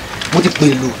dọ̀wọ́ ẹ̀ o mo ti pè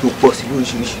lò tó pọ̀ sí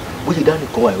lóríṣiríṣi bó ṣe dání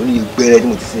kan wà ó ní gbẹ́rẹ́ tí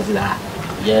mo ti sin sí lára.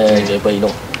 Yẹ ẹ̀jẹ̀ pẹ́ iná.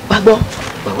 Wá gbọ́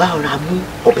bàbá ọ̀rọ̀ amú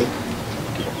ọbẹ̀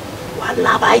wà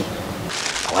lábàáyé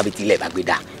àwa bíi tilẹ̀ bá gbé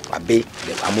dà wà bẹ́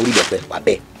amórí bẹ̀pẹ̀ wà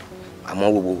bẹ́ àmọ́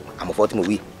wo àmọ́fọ́ tí mo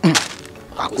wí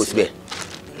wà kó síbẹ̀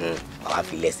wà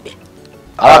fi lẹ̀ síbẹ̀.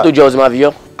 Ara tó jẹ́ ọ̀sìn máa fi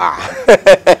yọ.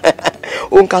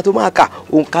 Òǹkà tó máa kà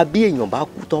òǹkà bí èèyàn bá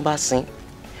kú tán bá sin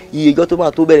iye ọjọ́ tó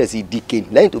máa tó bẹ̀rẹ̀ sí dìkèn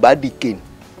lẹ́yìn tó bá dìkèn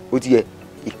ó ti yẹ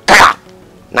ìkà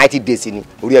 90 days ni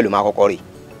orí ẹ̀ ló máa kọ́kọ́ rè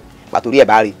pàtó orí ẹ̀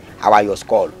bá rí àwa yọ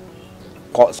skull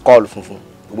funfun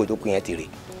gbogbo tó kù yẹn ti rè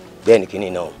bẹ́ẹ̀ ni kíní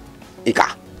náà ìkà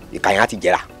yẹn á ti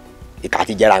jẹrà ìkà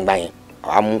ti jẹrà ńgbà yẹn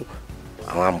àwa mú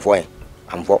àwọn àmúfọ́ yẹn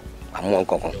àmú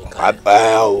nǹkan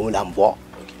òun là ń bọ́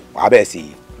wàá bẹ̀rẹ̀ sí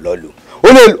lọ lò ó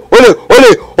lè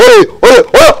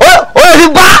fi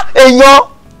bá èèyàn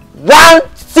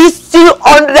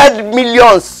 160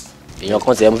 millions. Èèyàn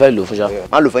kan tiẹ̀ mo fẹ́ lò fún ṣá.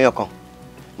 Má lò fẹ́yàn kan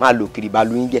má lò kiri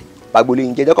balu yín jẹ bagbolé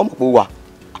yín jẹ jẹ́ kọ́ mọ̀ pé ó wà.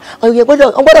 Ọ̀yẹ́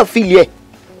gbọ́dọ̀ fìlì ẹ̀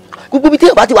gbogbo ibi tí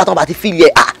èèyàn bá ti wà tán bá ti fìlì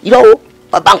ẹ̀ irọ́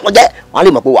o bá ń kọjá wọ́n á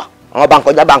lè mọ̀ pé ó wà àwọn bá ń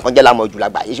kọjá lámọ̀ jù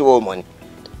lágbà yìí ṣé wọ́n mọ̀ ni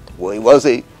ìwọ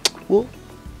ṣe wo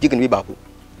jíkìn ní bíbá kú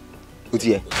ó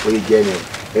ti yẹ. Ó lè jẹ́ mi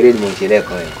eré ni mo ń ṣe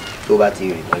lẹ́ẹ̀kan yẹn tó bá ti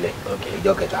rìn mọ́lẹ̀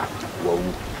ìjọ kẹta wọ̀ wú.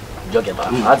 Ìjọ kẹta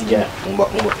láti jẹ. Mo bọ̀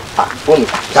fóònù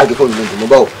ṣáàgì fóònù lójú mo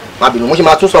bọ̀ o má bínú mo ṣe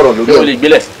máa tún sọ̀rọ̀ lórí ẹ̀. Ó lè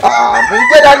gbélẹ̀. Mo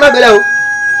gbé dání má gbélẹ̀ o.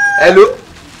 Hello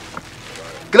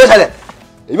kí ló ṣẹlẹ̀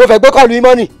èmi ò fẹ́ gbé kọ́ọ̀lù yín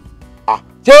mọ́ ni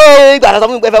ṣé ìgbà tó sọ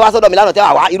fún mi pé fẹ́ wá sọ́dọ̀ mi lánàá tẹ́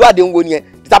wà wá irú àdéhùn wo nìyẹn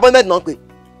disappointment náà ń pè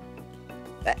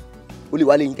ó lè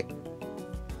wá léyìn kẹ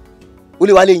ó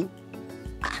lè wá léyìn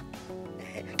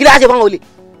kí ló á ṣe fún àwọn olè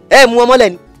mú wọn mọ́lẹ̀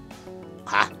ni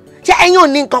ṣé ẹ̀yin ò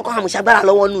ní nǹkan kan àmúṣagbára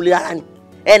lọ́wọ́ nù lé rárá ni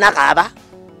náà kàràbá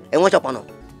wọ́n ṣọpọ̀nà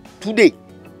today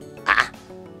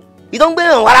ìtọ́ ń gbé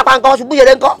hàn wàrà pa nǹkan ṣubú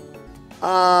ṣeré ńkọ́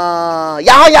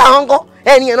yàhán ńkọ́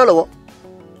ní yẹn náà lọ́wọ́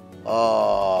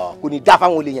kò ní dá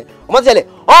fáwọn olè yẹn ọmọ tí ṣẹlẹ̀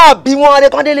bí wọ́n rẹ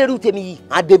kán délé rú tèmi yìí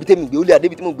adébi tèmi gbé olè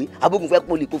adébi tí mo gbé abógun fẹ́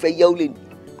pọ́lì kó fẹ́ yẹ olè ni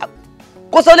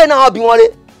kó sọ́lé náà bí wọ́n rẹ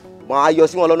wọ́n á yọ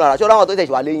sí wọn lọ́nà ara ṣé ọ̀rọ̀ àwọn tó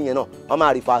tẹ̀síwá lẹ́yìn yẹn náà wọ́n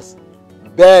máa rí fast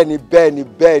bẹ́ẹ̀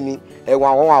ni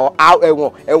ẹ̀wọ̀n àwọn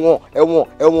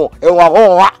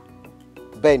wa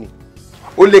bẹ́ẹ̀ ni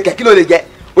ó lè kẹ́ kí ló lè jẹ́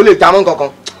ó lè jamọ́ kankan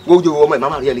gbogbo ọmọ ẹ̀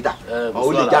máa rí ẹ lítà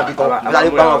ó lè já bí kan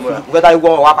fẹ́ táyé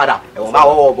wọ́n wá padà ẹ̀wọ̀n bá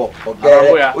wọ́wọ́ bọ̀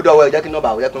ọ̀gẹ́rẹ́ ó dọ̀wọ́ ẹ̀ jẹ́ kí nọ́ọ̀bà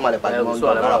ó jẹ́ kí nọ́ọ̀bà lè pàdé mọ́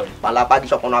ọ̀gá pàlà apági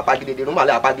sọ̀kànnà apági dédé nọ́ọ̀bà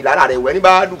lè apági lára rẹ̀ wẹ̀ ní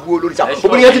bá dùkú olórí sa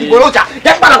obìnrin yẹn ti dìbò lóòjà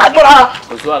jẹ́ padà bá gbọ́ lára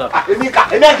èmi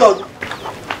ẹ̀jọ̀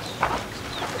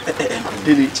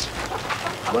délé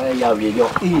àwọn ẹ̀yà òye yọ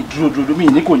dúró mi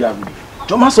ní kò yà wò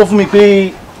jọ má sọ fún mi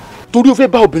pé torí o fẹ́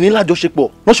bá obìnrin lájọṣepọ̀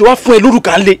wọ́n ṣe wá fún ẹ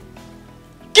lórúkà ńlẹ̀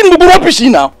kí ni gbogbo rọ́bìṣì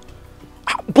náà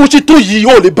bó ṣe tó yìí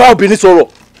o lè bá obìnrin sọ̀rọ̀.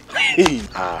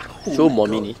 ṣé o mọ̀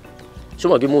mi ni ṣé o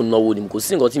mọ̀ pé mò ń náwó ni kò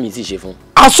sí nǹkan tí mi ti ṣe fún.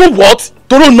 aso what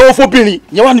torí ò náwó fóbìnrin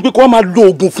yẹn wá ní pé kó wá máa lo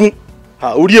oògùn fún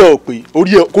orí ẹ ò pé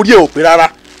kórí ẹ ò pé rárá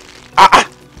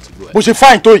bó ṣe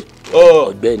fáìn tó yìí.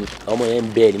 ọ̀gbẹ́ni ọmọ yẹn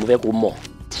ń bẹ ẹ ni mo fẹ́ kó mọ̀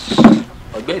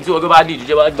ọ̀gbẹ́ni tí wọ́n bá ní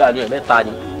ìdíje wá gbà ní ẹ̀ mẹ́ta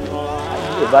ni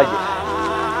yóò bàjẹ́.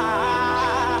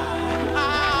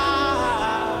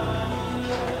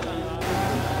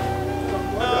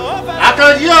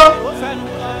 Àkànjí o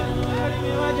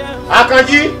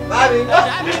Àkànjí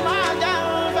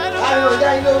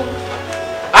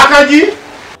Àkànjí.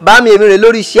 bá mi èmi rè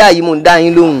lórí iṣẹ́ àyè mò ń dá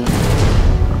yín lóhùn.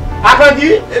 Àkànjí.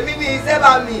 èmi ni iṣẹ́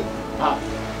bá mi.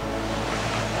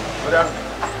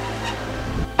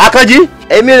 Àkànjí.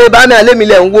 èmi rè bá mi àlẹ́ mi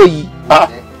lẹ̀ ń wò yìí.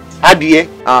 adìyẹ.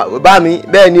 bá mi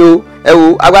bẹ́ẹ̀ ni o ẹ wo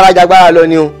agbára jagbára lọ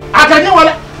ni o. Àkànjí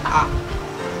wọlé.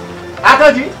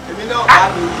 Àkànjí. èmi náà bá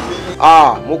mi.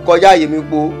 mo kọjá àyè mi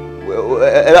po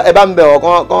ẹ bá mi bẹ̀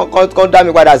wọ́n kán dá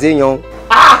mi padà sí yan.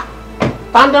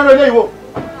 tá ń dáná ilé ìwò.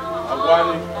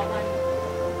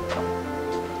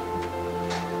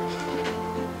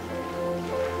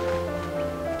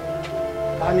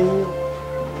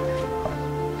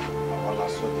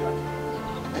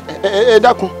 ẹ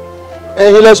dákun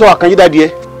ẹ̀yin lẹ sọ Àkànjí dádì ẹ.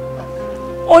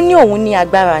 ó ní òun ní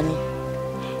agbára ni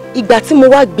ìgbà tí mo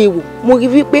wá gbé wò mo rí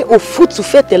wípé òfútù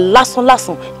fẹ̀tẹ̀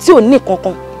lásán tí ò ní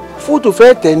kankan. fútù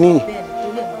fẹ́ tẹ̀ ní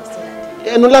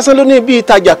ẹnu lásán ló ní bí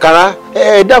ìtajà kàrá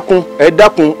ẹ dákun ẹ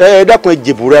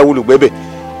jèbùrẹ́ olùgbẹ́bẹ̀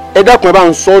ẹ dákun ẹ bá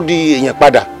ń sọ ọ́ di èèyàn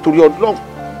padà torí Ọlọ́run.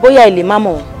 bóyá ilé má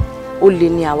mọ̀ ó lè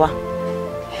ní àwa.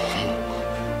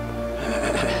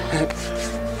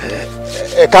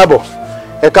 ẹ káàbọ̀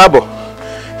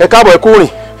ẹ kú rìn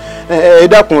ẹ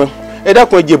dákun ẹ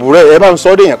jèbùrẹ́ ẹ bá ń sọ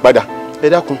ọ́ di èèyàn padà ẹ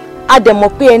dákun. a dẹ̀ mọ̀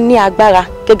pé ẹ ní agbára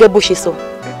gẹ́gẹ́ bó ṣe sọ.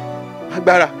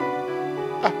 agbára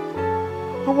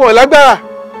ọwọ́ lágbára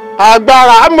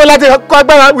àmọ́ láti kọ́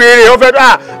agbára wèrè ọ̀fẹ́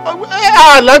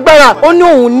lágbára. ó ní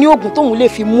òun ní oògùn tóun lè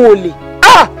fi mú olè.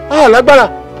 lágbára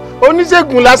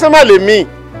oníṣègùn lásán má lè mí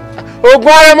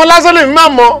oògùn arẹmọ lásán lè mí má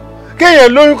mọ kéèyàn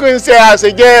lóyún kí n ṣe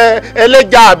àṣejẹ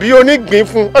ẹlẹ́ja àbí onígbín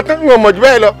fún ọtán ń wọ̀n mọ̀ jù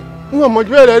bẹ́ẹ̀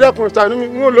lọ ẹ dákun ṣàánú mi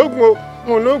ń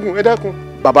ológun ẹ dákun.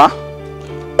 bàbá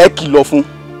ẹ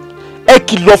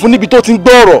kìlọ̀ fún níbi tó ti ń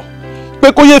gbọ́ ọ̀rọ̀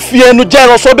pé kó yé fi ẹnu já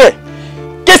ẹran sọ́bẹ̀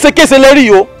késekése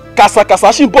lẹ́rìí o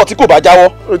kàsàkàsà sì ń bọ̀ tí kò bá jáwọ́.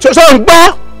 ṣé ń gbọ́.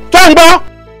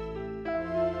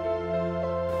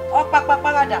 ọ̀pápá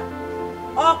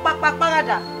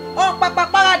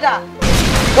párádà.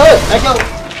 ẹ jẹ́ o.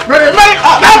 mẹ́rin báyìí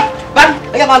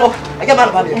ẹ jẹ́ máa lọ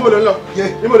báyìí. ìmọ̀ ló ń lọ.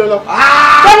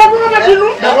 bẹ́ẹ̀ bá ti nú.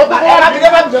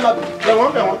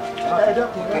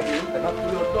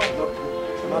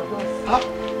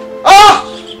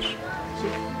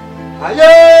 ayé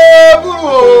burú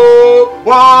o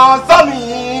wọ́n sọ mí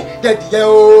dẹ̀díyẹ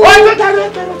o. wọ́n ti jáde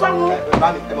tẹ̀lé fáwọn.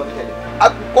 bámi ẹ mọ̀ tó tẹ̀lé.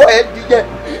 àkókò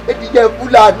ẹdíjẹ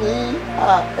fúlàní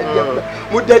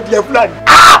mo dẹ̀díyẹ fúlàní.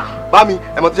 bámi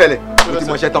ẹ mọ̀ tó tẹ̀lé mo ti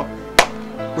mọṣẹ́ tán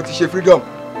mo ti ṣe freedom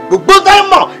gbogbo tó ń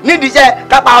mọ̀ nídìí iṣẹ́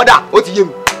kápá ọ̀dà ó ti yé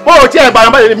mi. bó o tiẹ̀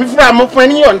bàrọ̀ báyìí mi fúnra mo fún ẹ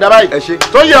ní ọ̀ǹda báyìí. ẹ ṣe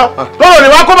tó yọ tó o lè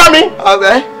wá kó bá mi.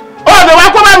 ó lè wá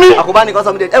kó bá mi. àkóbá nìkan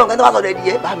sọ mi dé ẹ mọ̀ kí n tó wá sọ̀rọ̀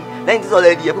ẹdíyẹ bámi lẹ́yìn tí sọ̀rọ̀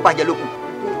ẹdíyẹ pípa jẹ lókun.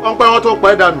 wọ́n pẹ́ wọ́n tó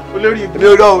pẹ́ dànù olórí ibi. mi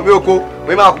ò lọ mi ò kó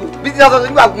mi máa kú bí tí wọ́n sọ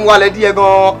nígbà kún wa lẹ díẹ̀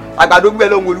gan-an àgbàdo gbẹ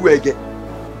lọ́hùn olúwa ẹ̀jẹ̀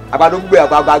àgbàdo gbẹ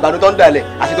àgbàdo tó ń dalẹ̀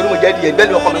àsìkò ní mo jẹ́ díẹ̀ bẹ́ẹ̀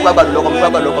ni ọkọ mi gbàgbàdo lọ́kọ mi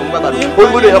gbàgbàdo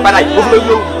olúwo lè yọ padà yìí ó fún mi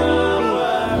lóhùn.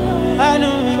 ṣé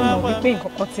mo rí pé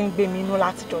nǹkan kan ti ń gbé mi inú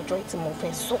láti jọjọ́ tí mo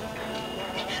fẹ́ sọ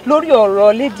lórí ọ̀rọ̀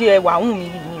lédi ẹwà ọ̀hún mi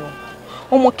yìí ni o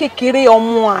ọmọ kékeré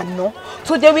ọmọ àná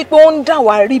tó jẹ́ wípé ó ń dà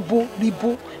wá ríbo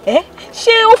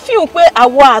ṣé ó fihàn pé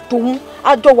àwọ̀ àtòun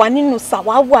àjọ wà nínú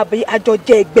sàwáwò àbí àjọ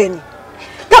jẹ ẹgbẹ́ ni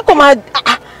kákò máa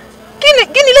kí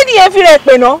ni lédi yẹn fi rẹ̀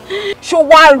pè náà ṣó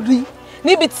wá rí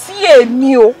níbi tí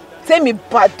èmi o tèmi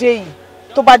bàdé yìí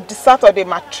tó bá di Saturday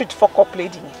máa treat for cup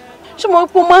lady yẹn ṣé mo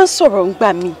pé ó máa ń sọ̀rọ̀ ń gbà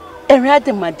mí ẹ̀rín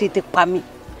àdèmàdèdè pa mí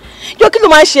yóò kí ló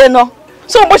máa ń ṣe náà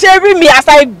so bó ṣe rí mi as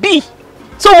I be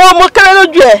so mo kéré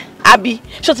lójú ẹ àbí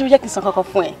ṣé o ti rí jẹ́ kí n san kankan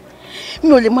fún ẹ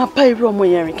mi ò lè máa bá irú ọmọ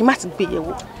yẹn rìn kí n má ti gbé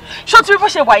yẹ̀wò ṣé o ti rí bó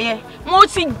ṣe wà yẹn mo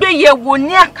ti gbé yẹ̀wò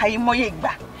ní àkàìmọye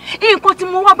ìgbà nǹkan tí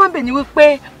mo wá bá bẹ̀ ni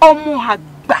wípé ọmọ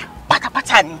àgbà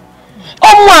pátápátá ni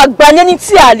ọmọ àgbà ni ẹni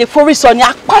tí a lè forí sọ ni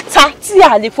apáta tí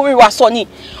a lè forí wa sọ ni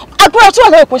agbára tó wà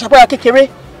lọ́wọ́ ìpínlẹ̀ àgbára kékeré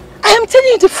I am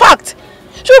telling you the fact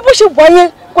ṣé bó ṣe wà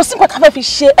yẹn kò sí nǹkan tá a fẹ́ fi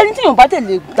ṣe ẹni tí èèyàn bá dẹ̀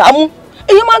lè dààmú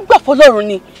èèyàn máa ń gbà fọlọ́run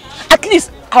ni at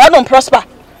least àwa náà prosper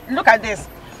look at this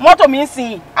mọ́tò mi ń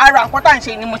sìn ara nǹkan tá à ń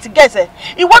ṣe ni mo ti gẹ̀ẹ́sẹ̀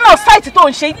ìwọ náà sáìtì tó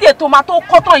ń ṣe ilé tó máa tó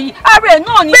kọ́ tán yìí ara ẹ̀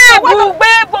náà ni. gbé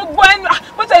gbogbo ẹnu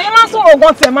bó tẹ̀lé máa ń sọ̀rọ̀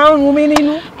gan tẹ̀ máa ń run mí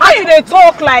nínú. how you dey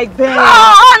talk like that.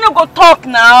 I no go talk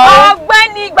now.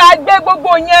 ọ̀gbẹ́ni gbàgbé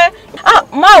gbogbo yẹn.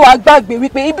 má wàá gbàgbé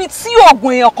wípé ibi tí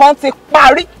oògùn èèyàn kan ti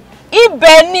parí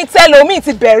ibẹ̀ ni tẹlomi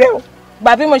ti bẹ̀rẹ̀ o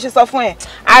gbà bí mo ṣe sọ fún ẹ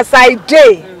as I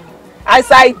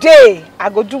dey I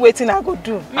go do wetin I go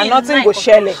do and nothing go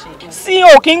ṣẹlẹ̀ sí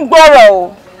o kí ń gbọ́rọ̀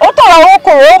o ó tọrọ àwọn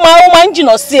okòrò ó máa ń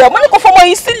jìnnà sí ẹ mo ní kó fọmọ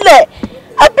yìí sílẹ̀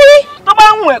àbí tó bá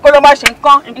ń wù ẹ kó lọ máa ṣe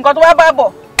nǹkan tó bá bá bọ̀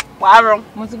wàá rọ.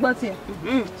 mo ti gbọ́ tiẹ̀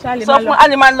sọ fún a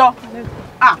lè máa lọ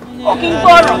ó kí ń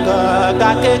gbọ́rọ̀.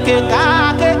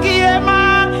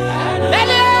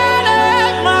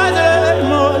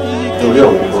 torí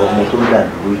ọ̀wọ́ ọmọ tó ń dà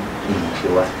lórí ìṣe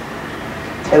wa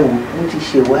ẹ wò mo ti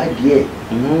ṣe wádìí ẹ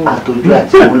àtọjú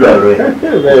àti ìwúlọ̀rọ̀ ẹ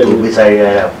kò tó gbé sáré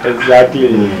rárá kò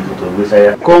tó gbé sáré.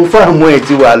 kọ́ńfàmù ẹ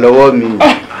ti wà lọ́wọ́ mi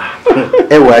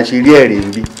ẹ wà àṣírí ẹ̀ rè ń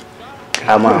bí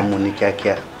a máa mú ní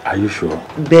kíákíá. Are you sure?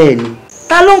 bẹ́ẹ̀ ni.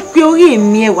 ta ló ń pe orí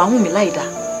mi ẹwà mú mi láìda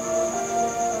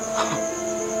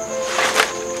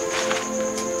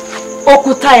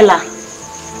òkúta ẹ̀là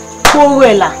kóró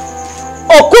ẹ̀là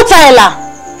òkúta ẹ̀là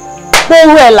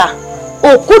kóró ẹ̀là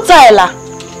òkúta ẹ̀là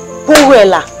kóró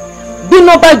ẹ̀là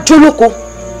bíná bá jólóko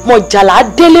mọ̀jàlá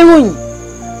délé ròyìn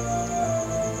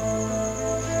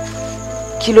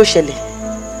kí ló ṣẹlẹ̀.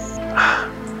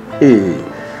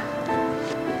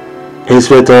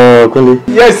 Inspector Kunle.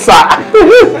 Yes sir.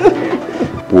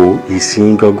 wo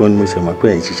ìsìn gangan ni mo ṣe mọ̀ pé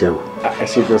ẹ̀ ń ṣiṣẹ́ o. ẹ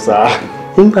ṣe jọ sá.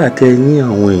 nígbà tẹ ní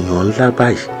àwọn èèyàn ńlá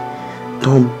báyìí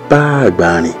tó ń bá àgbà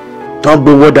rìn tó ń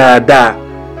gbowó dáadáa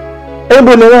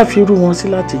ẹ̀bùn ni wọ́n fi rú wọn sí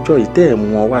látijọ́ ìtẹ́ ẹ̀ mú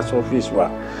wọn wá sọ́fíìsì wa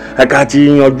ẹ̀ka ti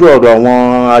yanjú ọ̀rọ̀ àwọn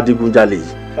adigunjalè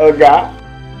yìí. ọ̀gá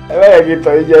ẹ bẹ́ẹ̀ kí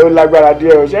tọ́ ìjẹ́ ó lágbára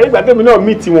díẹ̀ o ṣe nígbà tẹ́mi náà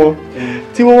mí tiwọn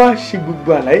tí wọ́n wá ṣe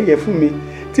gbogbo àlàyé yẹn fún mi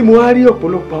tí mo wá rí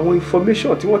ọ̀pọ̀lọpọ̀ àwọn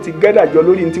information tí wọ́n ti gẹ́dà jọ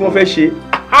lórí ní tí wọ́n fẹ́ ṣe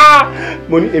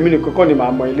mo ní èmi nìkan kọ́ ni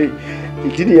màá mọ ilé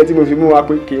ìdí nìyẹn tí mo fi mú wa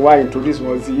pé kí n wá introduce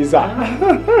wọn sí yín sá.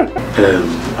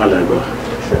 alàgbà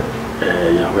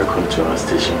you are welcome to our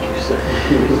station.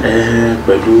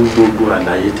 pẹ̀lú gbogbo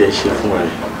àlàyé tẹ́ ṣe fún wa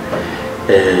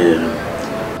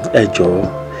ẹ jọ̀ọ́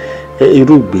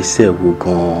irú ìgbésẹ̀ wo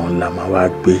gan-an la máa wá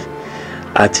gbé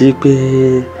àti pé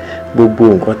gbogbo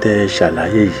nǹkan tẹ́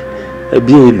ṣàlàyé yìí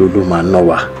bí èèlò ló máa ná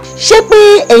wa. ṣé pé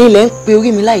ẹ̀yin lẹ ń pe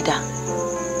orí mi láìda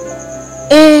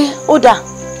ó dáa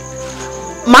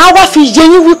màá wá fi yé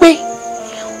yín wípé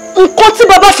nǹkan tí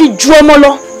bàbá fi ju ọmọ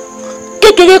lọ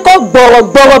kékeré kọ́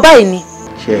gbọ̀rọ̀gbọ̀rọ̀ báyìí ni.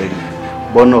 ṣe rí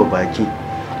bọ́nà ọba jìn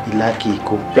ilá kì í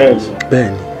kó.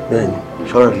 bẹ́ẹ̀ni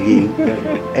sọ̀rọ̀ yé mi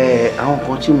àwọn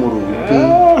kan tí mo rò wípé.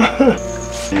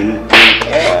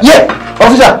 yẹ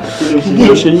ọfíìsà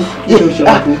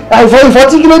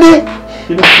ìfọ̀tí kí ló dé.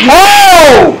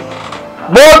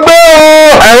 gbogbo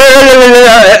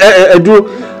ẹ̀dùn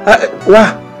wá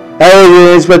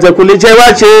Inspector Kunle jẹ́ wá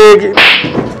ṣe.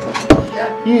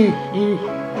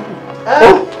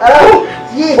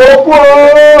 òkú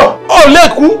ó lè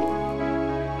kú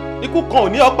ikú kan ò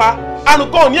ní ọpa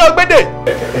àrùn kan ò ní ọgbẹ́dẹ̀.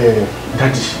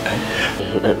 dádì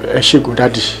ẹ ṣègùn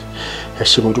dádì ẹ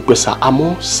ṣé mo dúpẹ́ sá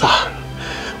àmọ́ sá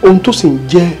ohun tó sì ń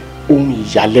jẹ́ ohun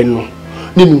ìyàlẹ́nu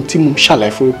nínú tí mo ń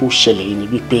ṣàlàyé fún wípé ó ṣẹlẹ̀ yìí ni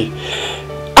wípé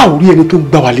a ò rí ẹni tó ń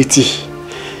gbá wa létí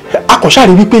a kàn ṣáà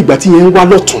rí wípé ìgbà tí yẹn ń wá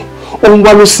lọ́tún ó ń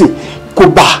wá lọ́sìn kò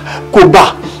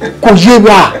kò yé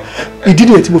wa ìdí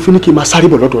nìyẹn tí mo fi ní kí n máa sáré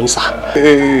bọ̀ lọ́dọ̀ yín sá.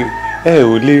 ẹ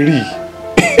ò lè rí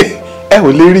ẹ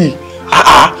ò lè rí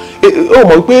ó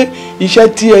mọ̀ pé iṣẹ́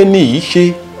tí ẹni yìí ṣe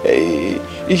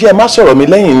iṣẹ́ má sọ̀rọ̀ mi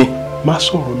lẹ́yìn ni. má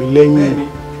sọ̀rọ̀ mi lẹ́yìn.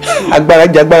 agbára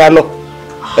jagbára lọ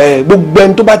gbogbo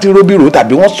ẹni tó bá ti róbìrò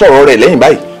tàbí wọ́n sọ̀rọ̀ rẹ̀ lẹ́yìn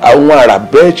báyìí àwọn ará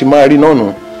bẹ́ẹ̀ ti máa rí náà nù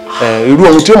irú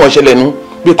ohun tí ó mọ̀ ṣẹlẹ̀ nu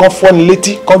bí kán fọ́ni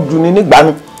létí kán ju ni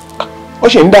nígbàánu ó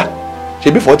ṣe ń dà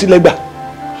ṣebí fọ́tí lẹ́gbà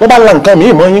wọ́n bá la nǹkan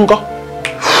míì mọ́ yín kọ́.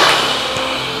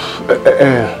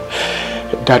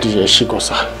 dáàdi ẹ ṣe gan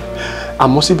sa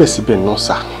àmọ́ síbẹ̀síbẹ̀ náà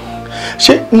sa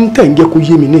ṣé n tẹ̀ ń jẹ́ kó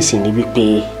yé mi nísìnyí wípé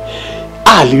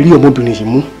a lè rí ọmọbìnrin yìí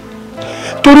mú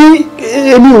torí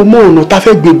èmi ò mọ ọ̀nà tá a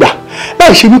fẹ́ gbé gbà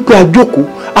láì ṣe wípé a jókòó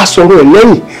a sọ̀rọ̀ ẹ̀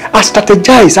lẹ́yìn a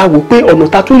strategize a wò pé ọ̀nà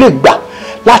tá a tún lè gbà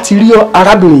láti rí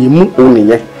arábìnrin yìí mú òun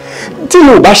nìyẹn tí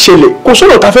yóò bá ṣẹlẹ̀ kò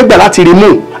sọ̀rọ̀ tá a fẹ́ gbà láti rí mú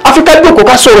àfi ká jókòó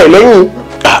ká sọ̀rọ̀ ẹ̀ lẹ́yìn.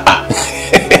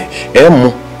 ẹ mú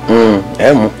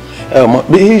ọmọ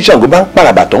bí Ṣàngó bá ń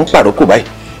pàràbà tó ń pàrókò báyìí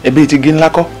ẹbí ti gí ńlá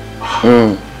kọ́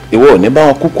ìwọ ò ní bá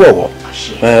wọn kúkú ọ̀wọ́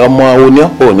ọmọ oníọ́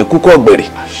ò ní kúkú ọ̀gbẹ̀rẹ̀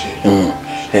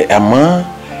àmọ́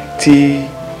tí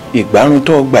ìgbárun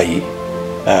tó gbà yìí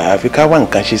àfi ká wá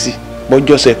nǹkan ṣe sí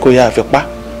bọ́jọ́sẹ̀ kó yá àfi pa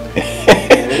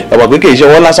ọ̀pọ̀ pé kì í ṣe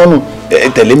ọwọ́ lásán nù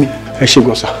tẹ̀lé mi. ẹ ṣe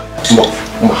gọ́sà. mbọ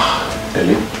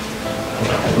tẹ̀lé mi.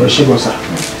 ẹ ṣe gọ́sà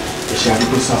ẹ ṣe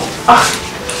àdúgbò sá o.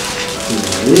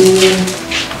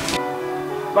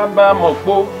 bàbá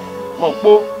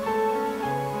mọ̀pó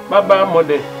bàbá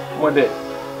mọ̀dẹ̀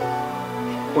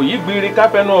òyì gbiri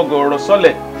káfẹ́nu ọ̀gọ̀ọ̀rọ̀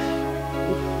sọ́lẹ̀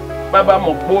bàbá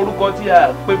mọ̀pó orúkọ tí a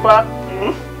pè fá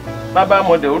bàbá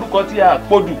mọ̀dẹ̀ orúkọ tí a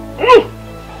pòdù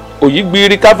òyì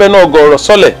gbiri káfẹ́nu ọ̀gọ̀ọ̀rọ̀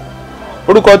sọ́lẹ̀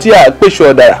orúkọ tí a pèsè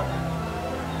ọ̀dàrà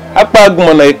apá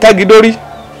agùnmọ̀nà ìkágidórí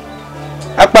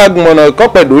apá agùnmọ̀nà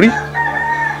ìkọ́pẹ̀dórí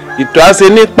ìtọ́ àṣẹ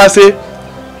ní pàṣẹ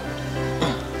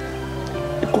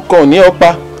ikú kan ò ní ọ̀pá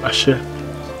àṣẹ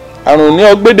àrùn ò ní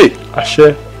ọgbẹ́dẹ̀ àṣẹ.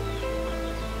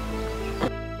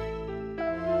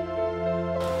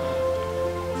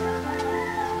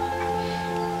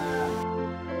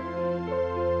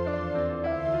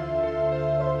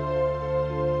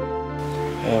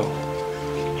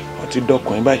 ti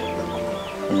dọkùnrin báyìí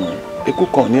ikú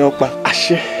kan ní ọ̀pá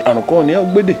àṣẹ àrùn kan ní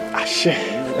ọgbẹ́dẹ̀ àṣẹ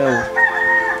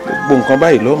gbogbo nǹkan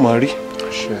báyìí ló mọ̀ rí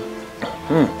àṣẹ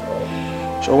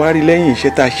ṣọwárí lẹ́yìn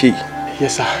iṣẹ́ tá a ṣe yìí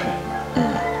yes sir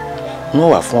wọ́n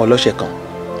wà fún ọ lọ́sẹ̀ kan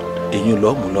èyí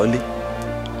lọ́ọ́ mú lọ́lé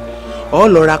ọ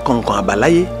lọ ra kọ̀ǹkọ̀ǹ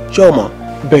àbáláyé ṣé o mọ̀.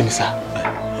 bẹ́ẹ̀ ni sà.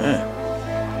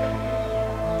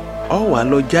 ọ wà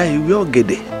lọ já ewé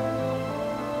ọ̀gẹ̀dẹ̀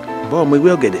bọ́ ọmọ ewé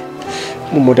ọ̀gẹ̀dẹ̀.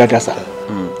 mo mọ̀ dáadáa sà.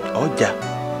 ọjà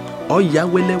ọ̀ya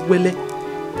wẹ́lẹ́wẹ́lẹ́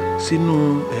sínú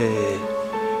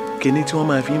kinní tí wọ́n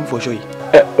máa fi ń fọṣọ yìí.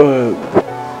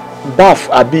 báf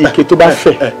àbí ike tó bá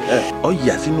fẹ̀.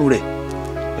 ọ̀ya sínú rẹ̀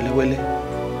wẹ́lẹ́wẹ́lẹ́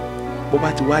bó bá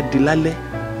ti wá di lálẹ́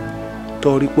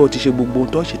tó rí pé o ti ṣe gbogbo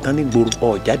tó ṣe tán ní gbòòrò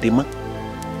ọ̀ jáde mọ́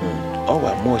ọ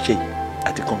wà mú ọṣẹ yìí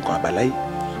àti kọ̀ǹkọ̀ǹ àbáláyé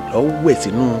lọ́ọ́ wẹ̀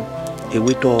sínú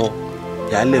ewé tó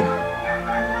yálẹ̀ mu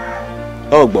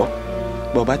ọ̀gbọ́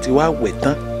bó bá ti wá wẹ̀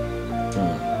tán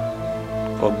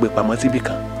kó gbé pamọ́ síbì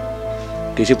kan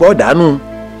kì í ṣe pé ó dànù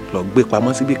lọ gbé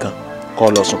pamọ́ síbì kan kó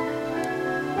lọ sùn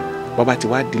bó bá ti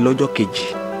wá di lọ́jọ́ kejì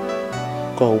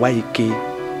kó wá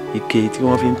ike tí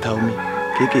wọ́n fi ń ta omi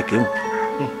kéékèèké hùn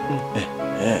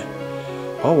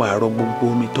ọ wà rọ gbogbo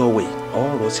omi tó wẹ̀ ọ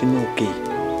rọ sínú òkè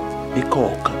ní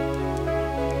kọ̀ọ̀kan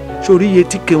sórí iye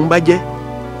tí kéwọn bá jẹ́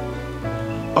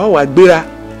ọ wà gbéra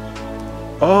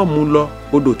ọ mú lọ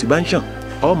odò tí bá ń ṣàn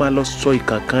ọ máa lọ sọ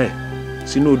ìkànkan ẹ̀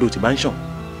sínú odò tí bá ń ṣàn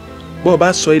bó o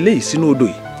bá sọ eléyìí sínú odò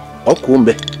yìí ọ kò ń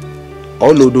bẹ ọ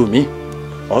lọ odò míì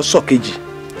ọ sọ kejì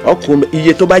ọ kò ń bẹ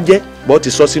iye tó bá jẹ́ bó ti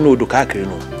sọ sínú odò káàkiri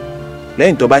nù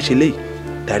lẹ́yìn tó bá ṣe léyìí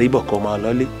darí bọ̀ kọ́ máa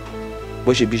lọ́lé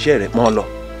bó ṣe bí iṣẹ́ rẹ̀ mọ́ ọ lọ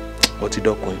ó ti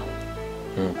dọkùnrin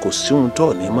kò sí ohun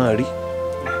tó ní máa rí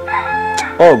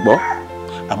ọgbọ́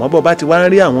àmọ́ bó bá ti wá ń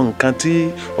rí àwọn nǹkan tí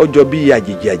ọjọ́ bíi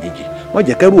àjèjì wọ́n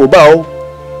jẹ́ kẹ́rù ó bá ọ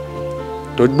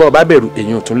tó bọ́ ọ bá bẹ̀rù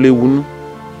èyí ò tún léwu nú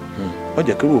wọ́n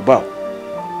jẹ́ kẹ́rù ó bá ọ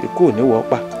ikú ò ní wọ́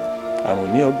pa àrùn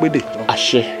ní ọgbẹ́dẹ̀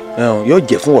àṣẹ yóò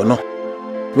jẹ́ fún ọ náà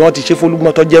bí wọ́n ti ṣe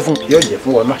fólúgbọ́n tó jẹ́ fún yóò jẹ́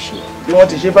fún ọ náà bí wọ́n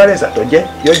ti ṣe fárẹ̀sà tó jẹ́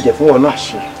yóò jẹ́ fún ọ náà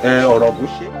ọ̀rọ̀ kò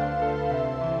ṣe.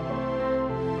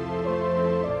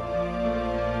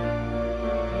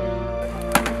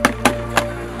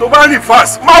 tó bá rìn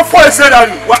fast máa fọ́ ẹsẹ̀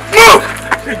dànù wá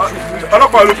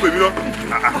ọlọ́pàá ló pè mí lọ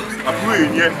àbúrò èyí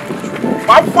yẹn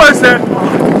máa fọ́ ẹsẹ̀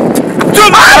tí o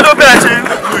máa yọ tó bẹ̀rẹ̀ ṣe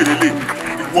àbúrò èyí lè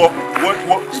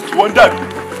ìwọ ń dàbí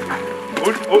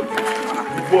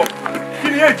ìwọ kí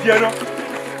ni èjì ẹ náà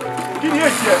kí ni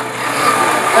èjì ẹ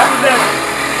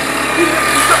kí ni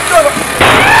ìjọba.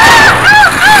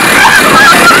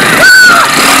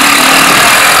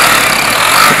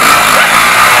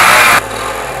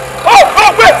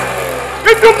 Oh, wait!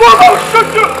 If you move, I'll shoot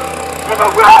you!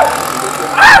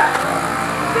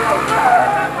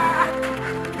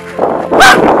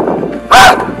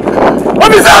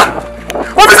 Officer!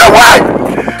 Officer, why?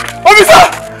 Officer!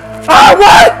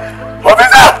 Why?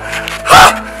 Officer!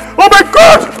 Oh my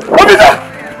God! Officer!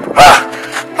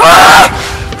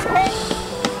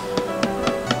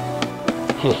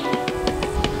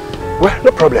 Well,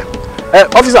 no problem.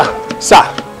 Officer, sir,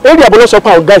 area below sọ pé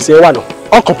àwọn guys ẹ wà náà.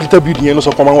 Uncompleted building yẹn ló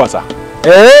sọ pé máa ń wà sá.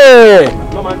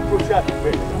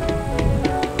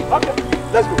 Okay,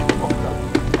 let's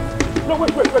go. No,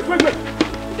 wait. Go.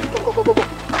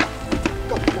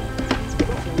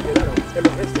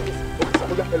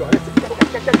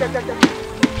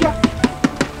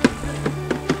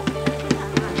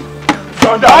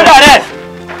 Under arrest!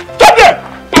 Stop there!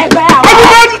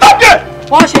 Everybody stop there!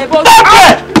 Stop there! Come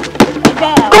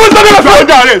on, stop there!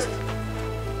 Under arrest!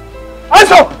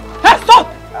 Hands up!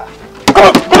 Come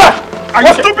on, go back! Are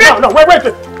you stupid? No, wait.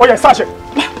 Oh yeah, search it.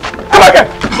 Come again!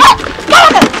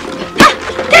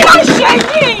 Kí ló ń ṣe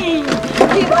yìí?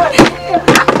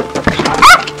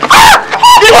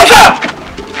 What's up?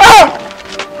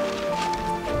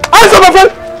 Hands up, my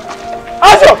friend!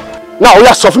 Hands up! Now, ó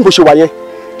yá sọ fún bó ṣe wà yẹn.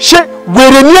 Ṣé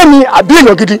wèrè ní ẹ̀mí àbí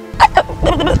èèyàn gidi?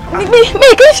 Mi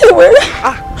kì í ṣe wèrè.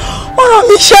 Wọ́n rán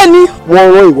mi iṣẹ́ ni.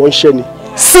 Wọ́n rán ìwọ iṣẹ́ ni.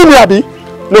 Sí mi àbí?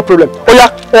 No problem. Ó yá,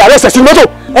 ààrẹ ẹsẹ̀ sí mọ́tò.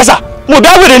 Ẹ̀sà, mo dá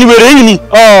wèrè ni wèrè yìí ni.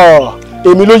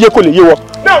 Èmi ló yẹ kó lè yé wọ.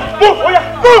 Now, move! Ó yá,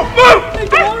 move!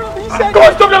 Come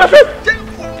on, stop there, my friend!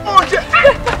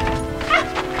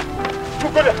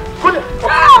 Go there!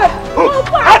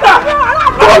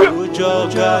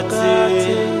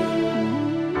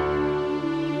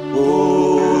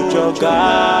 Ojogate,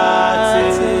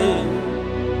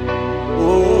 o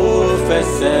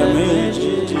fẹsẹ̀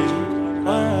méjì,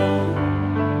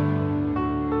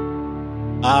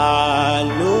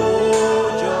 àlójọga.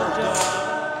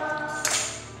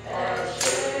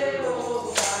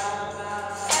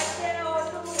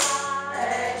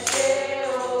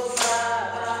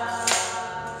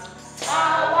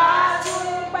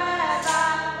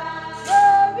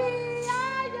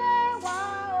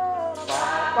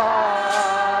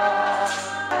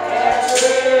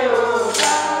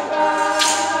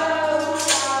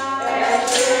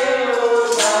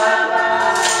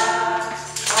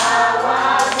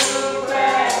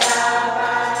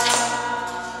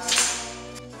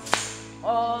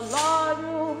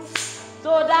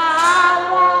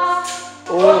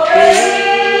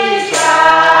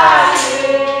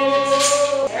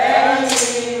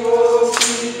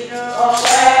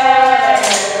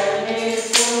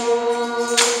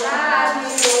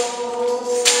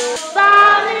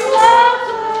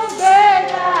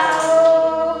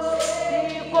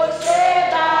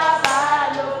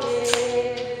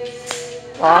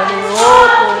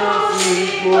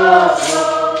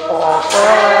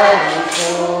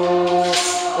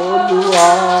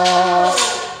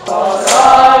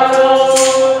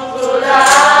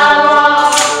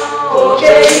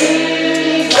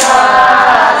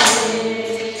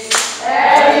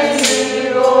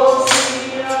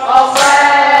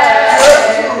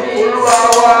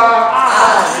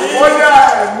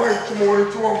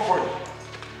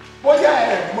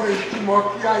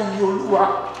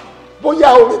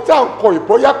 Bóyá orin tá à ń kọ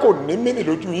ìbóyá kò ní mínì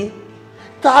lójú yín,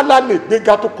 tá a lè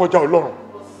gbéga tó kọjá Ọlọ́run,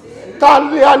 tá a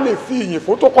lè fi ìyìn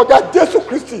fún tó kọjá Jésù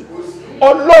Kristi,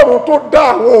 Ọlọ́run tó dá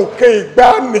àwọn òkè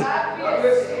ìgbàanì,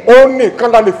 òun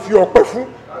nìkan la lè fi ọpẹ́ fún,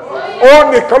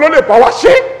 òun nìkan ló lè bá wa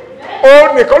ṣe,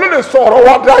 òun nìkan ló lè sọ ọ̀rọ̀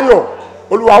wa dáyọ̀.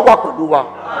 Olúwa wà pẹ̀lú wa.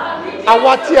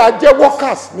 Àwa tí a jẹ́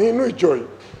workers ní inú ìjọ yìí,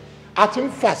 a ti ń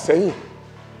fà sẹ́yìn.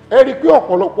 Ẹ rí i pé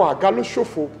ọ̀pọ̀lọpọ̀ àga ló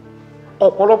ṣòfò.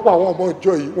 Ọ̀pọ̀lọpọ̀ àwọn ọmọ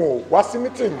ìjọ yìí wọn ò wá sí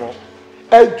mítìn mọ́.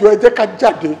 Ẹ jọ̀ọ́ ẹ jẹ́ ká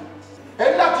jáde. Ẹ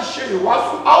láti ṣe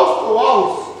ìwàásù house to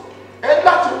house. Ẹ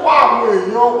láti wá àwọn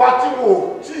èèyàn wa tí wọn ò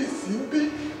tí ì sí bí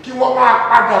kí wọ́n máa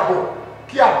padà bọ̀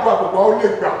kí àdúrà gbogbo ó lè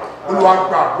gbà. Olúwa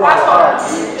gba àdúrà.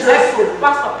 Jésù.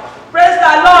 Praise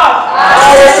the Lord.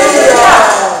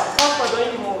 Hallelujah.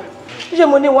 Ṣé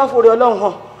mo ní wá forí Ọlọ́run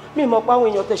hàn? Mi mọ̀ pé àwọn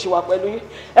èèyàn tẹ̀sí wà pẹ̀lú yín.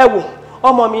 Ẹ wò,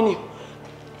 ọmọ mi ni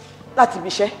láti ibi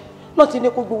iṣẹ́ náà ti ní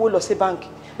kó gbowó lọ sí báǹkì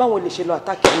báwọn lè ṣe lọ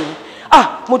àtàkì mi.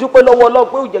 Mo dúpẹ́ lọ́wọ́ Ọlọ́run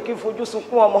pé ó jẹ́ kí n fojú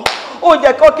sunkún ọmọ. Ó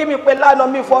jẹ́ kó kí mi pé lánàá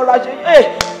mi fọ́ra ṣe.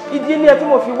 Ìdí ni ẹ tí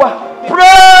mo fi wà.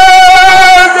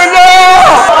 Praise the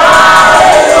Lord.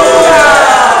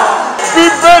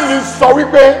 Bíbélì sọ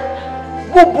wípé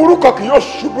búburú kan kì yóò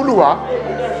ṣubú lù wá.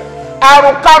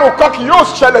 Àrùnkárùn kan kì yóò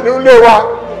ṣẹlẹ̀ nínú ilé wa.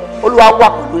 Olúwa wà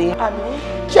pẹ̀lú yín.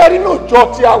 Ṣé rí inú ìjọ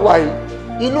tí a wà yìí,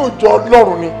 inú ìjọ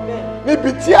Ọlọ́run ni.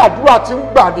 Níbi tí àdúrà ti ń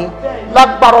gbà ní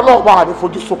lágbára Ọlọ́run wà ní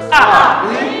fojú sùn.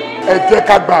 Ẹ jẹ́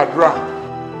ká gba àdúrà.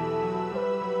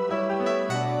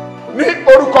 Ní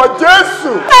orúkọ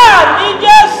Jésù. Àmín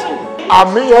Jésù.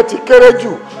 Àmín yẹn ti kéré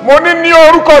jù. Mo ní ní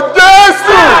orúkọ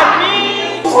Jésù.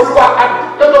 Àmín. Olúwa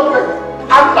àdúgbò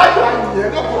aláyọ̀ ayẹ̀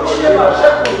olóyè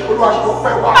ìránṣẹ́kùn Olúwa tó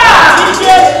pẹ́ wá. Àmín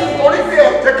Jésù. Orí bí ẹ̀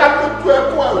jẹ́ ká lójú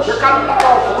ẹkún ẹ̀ jẹ́ ká lára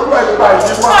ọ̀fọ̀ Olúwa ìgbà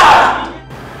yìí wá.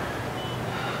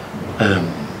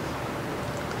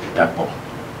 Dàpọ̀.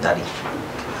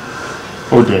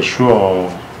 Ó dẹ̀ ṣú ọ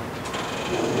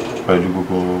pẹ̀lú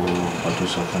gbogbo ọdún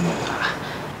sọ fún mi.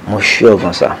 Mo ṣú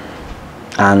ọ̀gàn sá,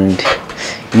 and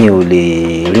mi ò lè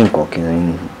rí nǹkan kí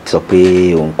n sọ pé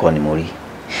òun kọ́ ni mo rí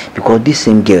because this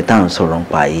same girl tá à ń sọ̀rọ̀ ń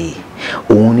pa yìí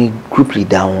òun ni group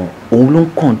leader wọn òun ló ń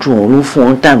control òun ló ń fún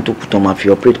wọn time tó kù tán máa fi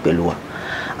operate pẹ̀lú wa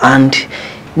and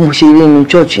bí mo ṣe rí inú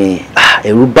church yẹn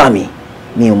ẹ̀rù bà mí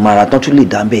mi ò mara tán tún lè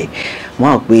dá bẹ́ẹ̀ mo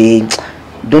á pé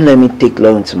don't let me take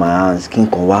law into my hands kí n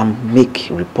kàn wá make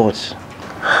reports.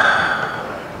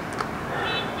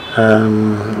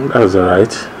 That's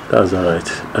alright. That's alright.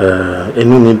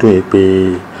 Inú mi dùn yìí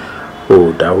pé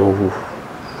o dáwọ́ wò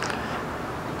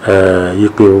yìí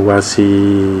pé o wá sí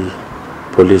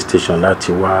police station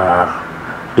láti wá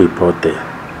report ẹ̀.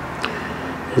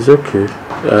 It's okay.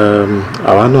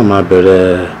 Àwa náà máa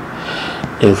bẹ̀rẹ̀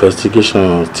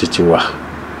investigation títí wa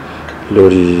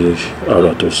lórí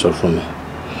ọ̀rọ̀ tó sọ fún mi.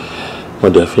 Mo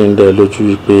dẹ̀ fi ń dẹ́ lójú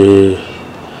wípé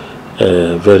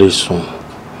very soon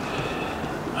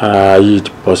I need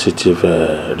positive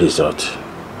result.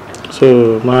 So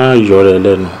má yọ rẹ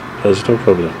lẹ́nu. There's no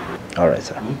problem. All right,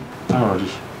 sir.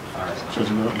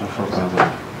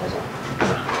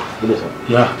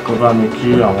 Yeah, kó bá mi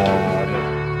kí àwọn.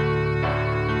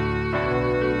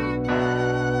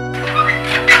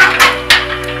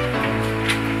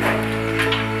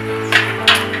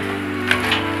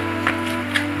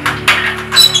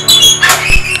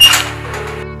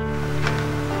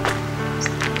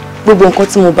 Gbogbo nǹkan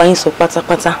tí mo bá yín sọ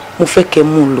pátápátá mo fẹ́ kẹ́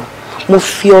mú un lò mo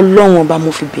fi Ọlọ́run ọba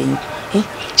mo fi bẹ̀ yín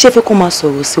ṣé fẹ́ kó máa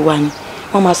sọ̀rọ̀ sí wa ni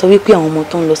wọ́n máa sọ wípé àwọn ọmọ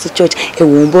tó ń lọ sí church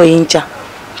ẹ̀wọ̀n ń bọ̀ yín jà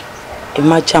ẹ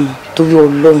má jà mọ́ torí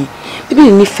Ọlọ́run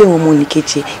Bíbélì nífẹ̀ẹ́ wọn ọmọ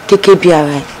nìkejì kéké bí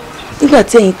ara ẹ̀ nígbà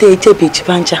tí ẹ̀yin tẹ́ ẹ jẹ́ ìbejì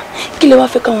bá ń jà kí lẹ wá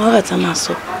fẹ́ káwọn ará ta máa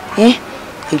sọ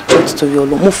ìjọ torí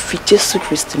Ọlọ́run mo fi Jésù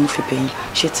Kristi mo fi bẹ̀ yín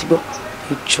ṣé ti gbọ́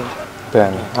ìjọ.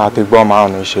 Bẹ́ẹ̀ni àti gbọ́ máa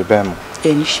ń ṣe bẹ́ẹ̀ mọ́.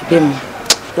 ẹ ní ṣe bẹ́ẹ̀ mọ́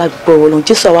lágbọ̀rọ̀ Ọlọ́run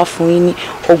Jésù àwa fún yín ní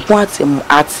ọgbọ́n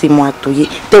àtìmọ̀ àtòyé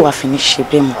tẹ́wàá fi ní ṣe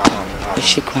bẹ́ẹ̀ mọ́ ẹ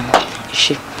ṣe gan-an ẹ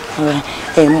ṣe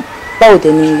báwo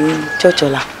dẹ̀ ni church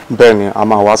ọ̀la. Bẹ́ẹ̀ni a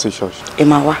máa wá sí church. ẹ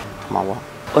máa wá. máa wá.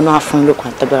 ọ̀nà àfúnilókun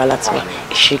àtàgbára láti wá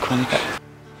ẹ ṣe gan-an.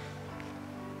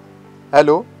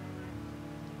 Hello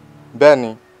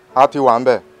bẹ́ẹ̀ni a ti wà ń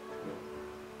bẹ̀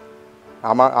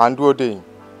à ń dúró dè yín.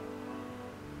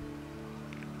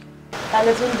 ta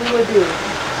ló tún dúró dè o.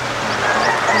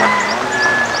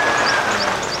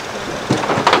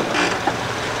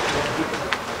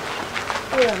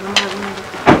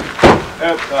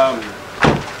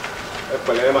 ẹ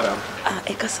pẹ̀lẹ́ madam.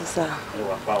 ẹ káàsán sá. ẹ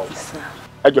wà pa ọ.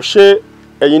 ẹ jọ ṣé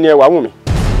ẹ̀yin ni ẹ wà wùn mí.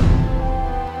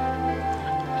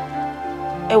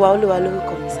 Ẹwà Olúwa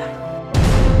lórúkọ mi sá.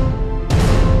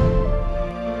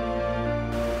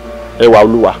 Ẹwà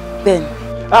Olúwa. Bẹ́ẹ̀ni.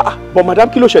 But madam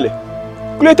kí ló ṣẹlẹ̀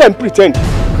kí ló tẹ̀ ń pretend.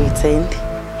 Pretend?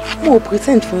 Mo ò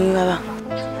pretend fún yín rárá.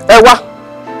 Ẹ wá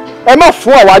ẹ má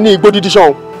fún àwa ní igbó dídí ṣan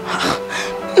o.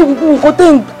 Nǹkan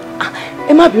tẹ́ ń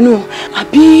ẹ má bínú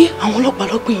àbí àwọn ọlọ́pàá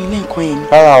ló pè yín ní nǹkan yẹn ni.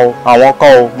 Rárá o àwọn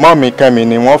kan o mọ́mì Kẹ́mi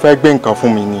ni wọ́n fẹ́ gbé nǹkan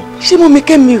fún mi ni. Ṣé mọ́mì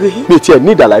Kẹ́mi rèé? Mi tiẹ̀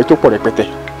ní ìdàlàyé tó pọ̀ rẹpẹtẹ.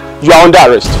 You are under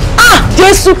arrest.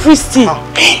 Jésù Kristi.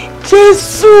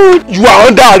 Jésù. You are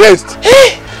under arrest.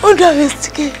 Under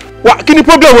arrest kẹ́. Wà kí ni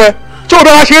problem ẹ? Ṣé o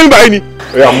dára ṣe é nígbà yìí ni?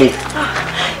 Ẹ yà move.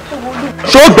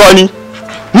 Ṣé o gbọ́ ni?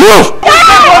 Move.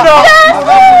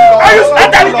 Are you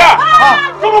standing there?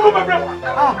 Come on, move my friend.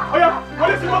 Oh yeah, what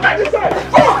is it? What is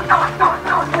it?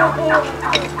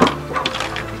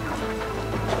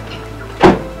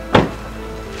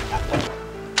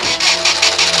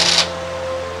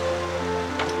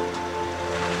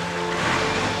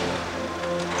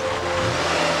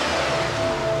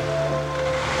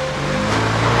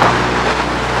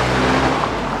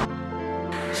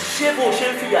 Ṣé bó ṣe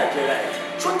ń fìyà jẹra ẹ̀?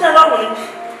 Ṣó tẹ́ lọ́rùn ni?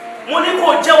 Mo ní kó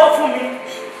jẹ́wọ́ fún mi.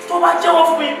 Tó bá jẹ́wọ́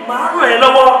fún mi, màá ràn ẹ́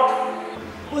lọ́wọ́.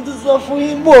 Mo ti sọ fún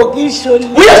yín bò kí ṣolè.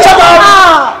 Wíyà sábà.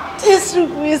 Jésù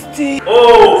Kristi.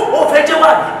 Ó fẹ́ jẹ́wọ́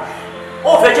àbí?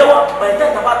 Ó fẹ́ jẹ́wọ́? Bàyẹ̀ tẹ́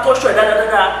ìtàbá tọ́ṣọ ẹ̀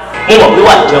dáadáa. Mo mọ̀ pé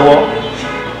wà á jẹ́wọ́.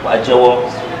 Wà á jẹ́wọ́.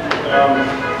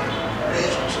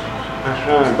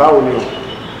 Báwo ni o?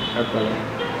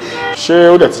 Ṣé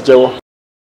ó dẹ̀ ti jẹ́wọ́?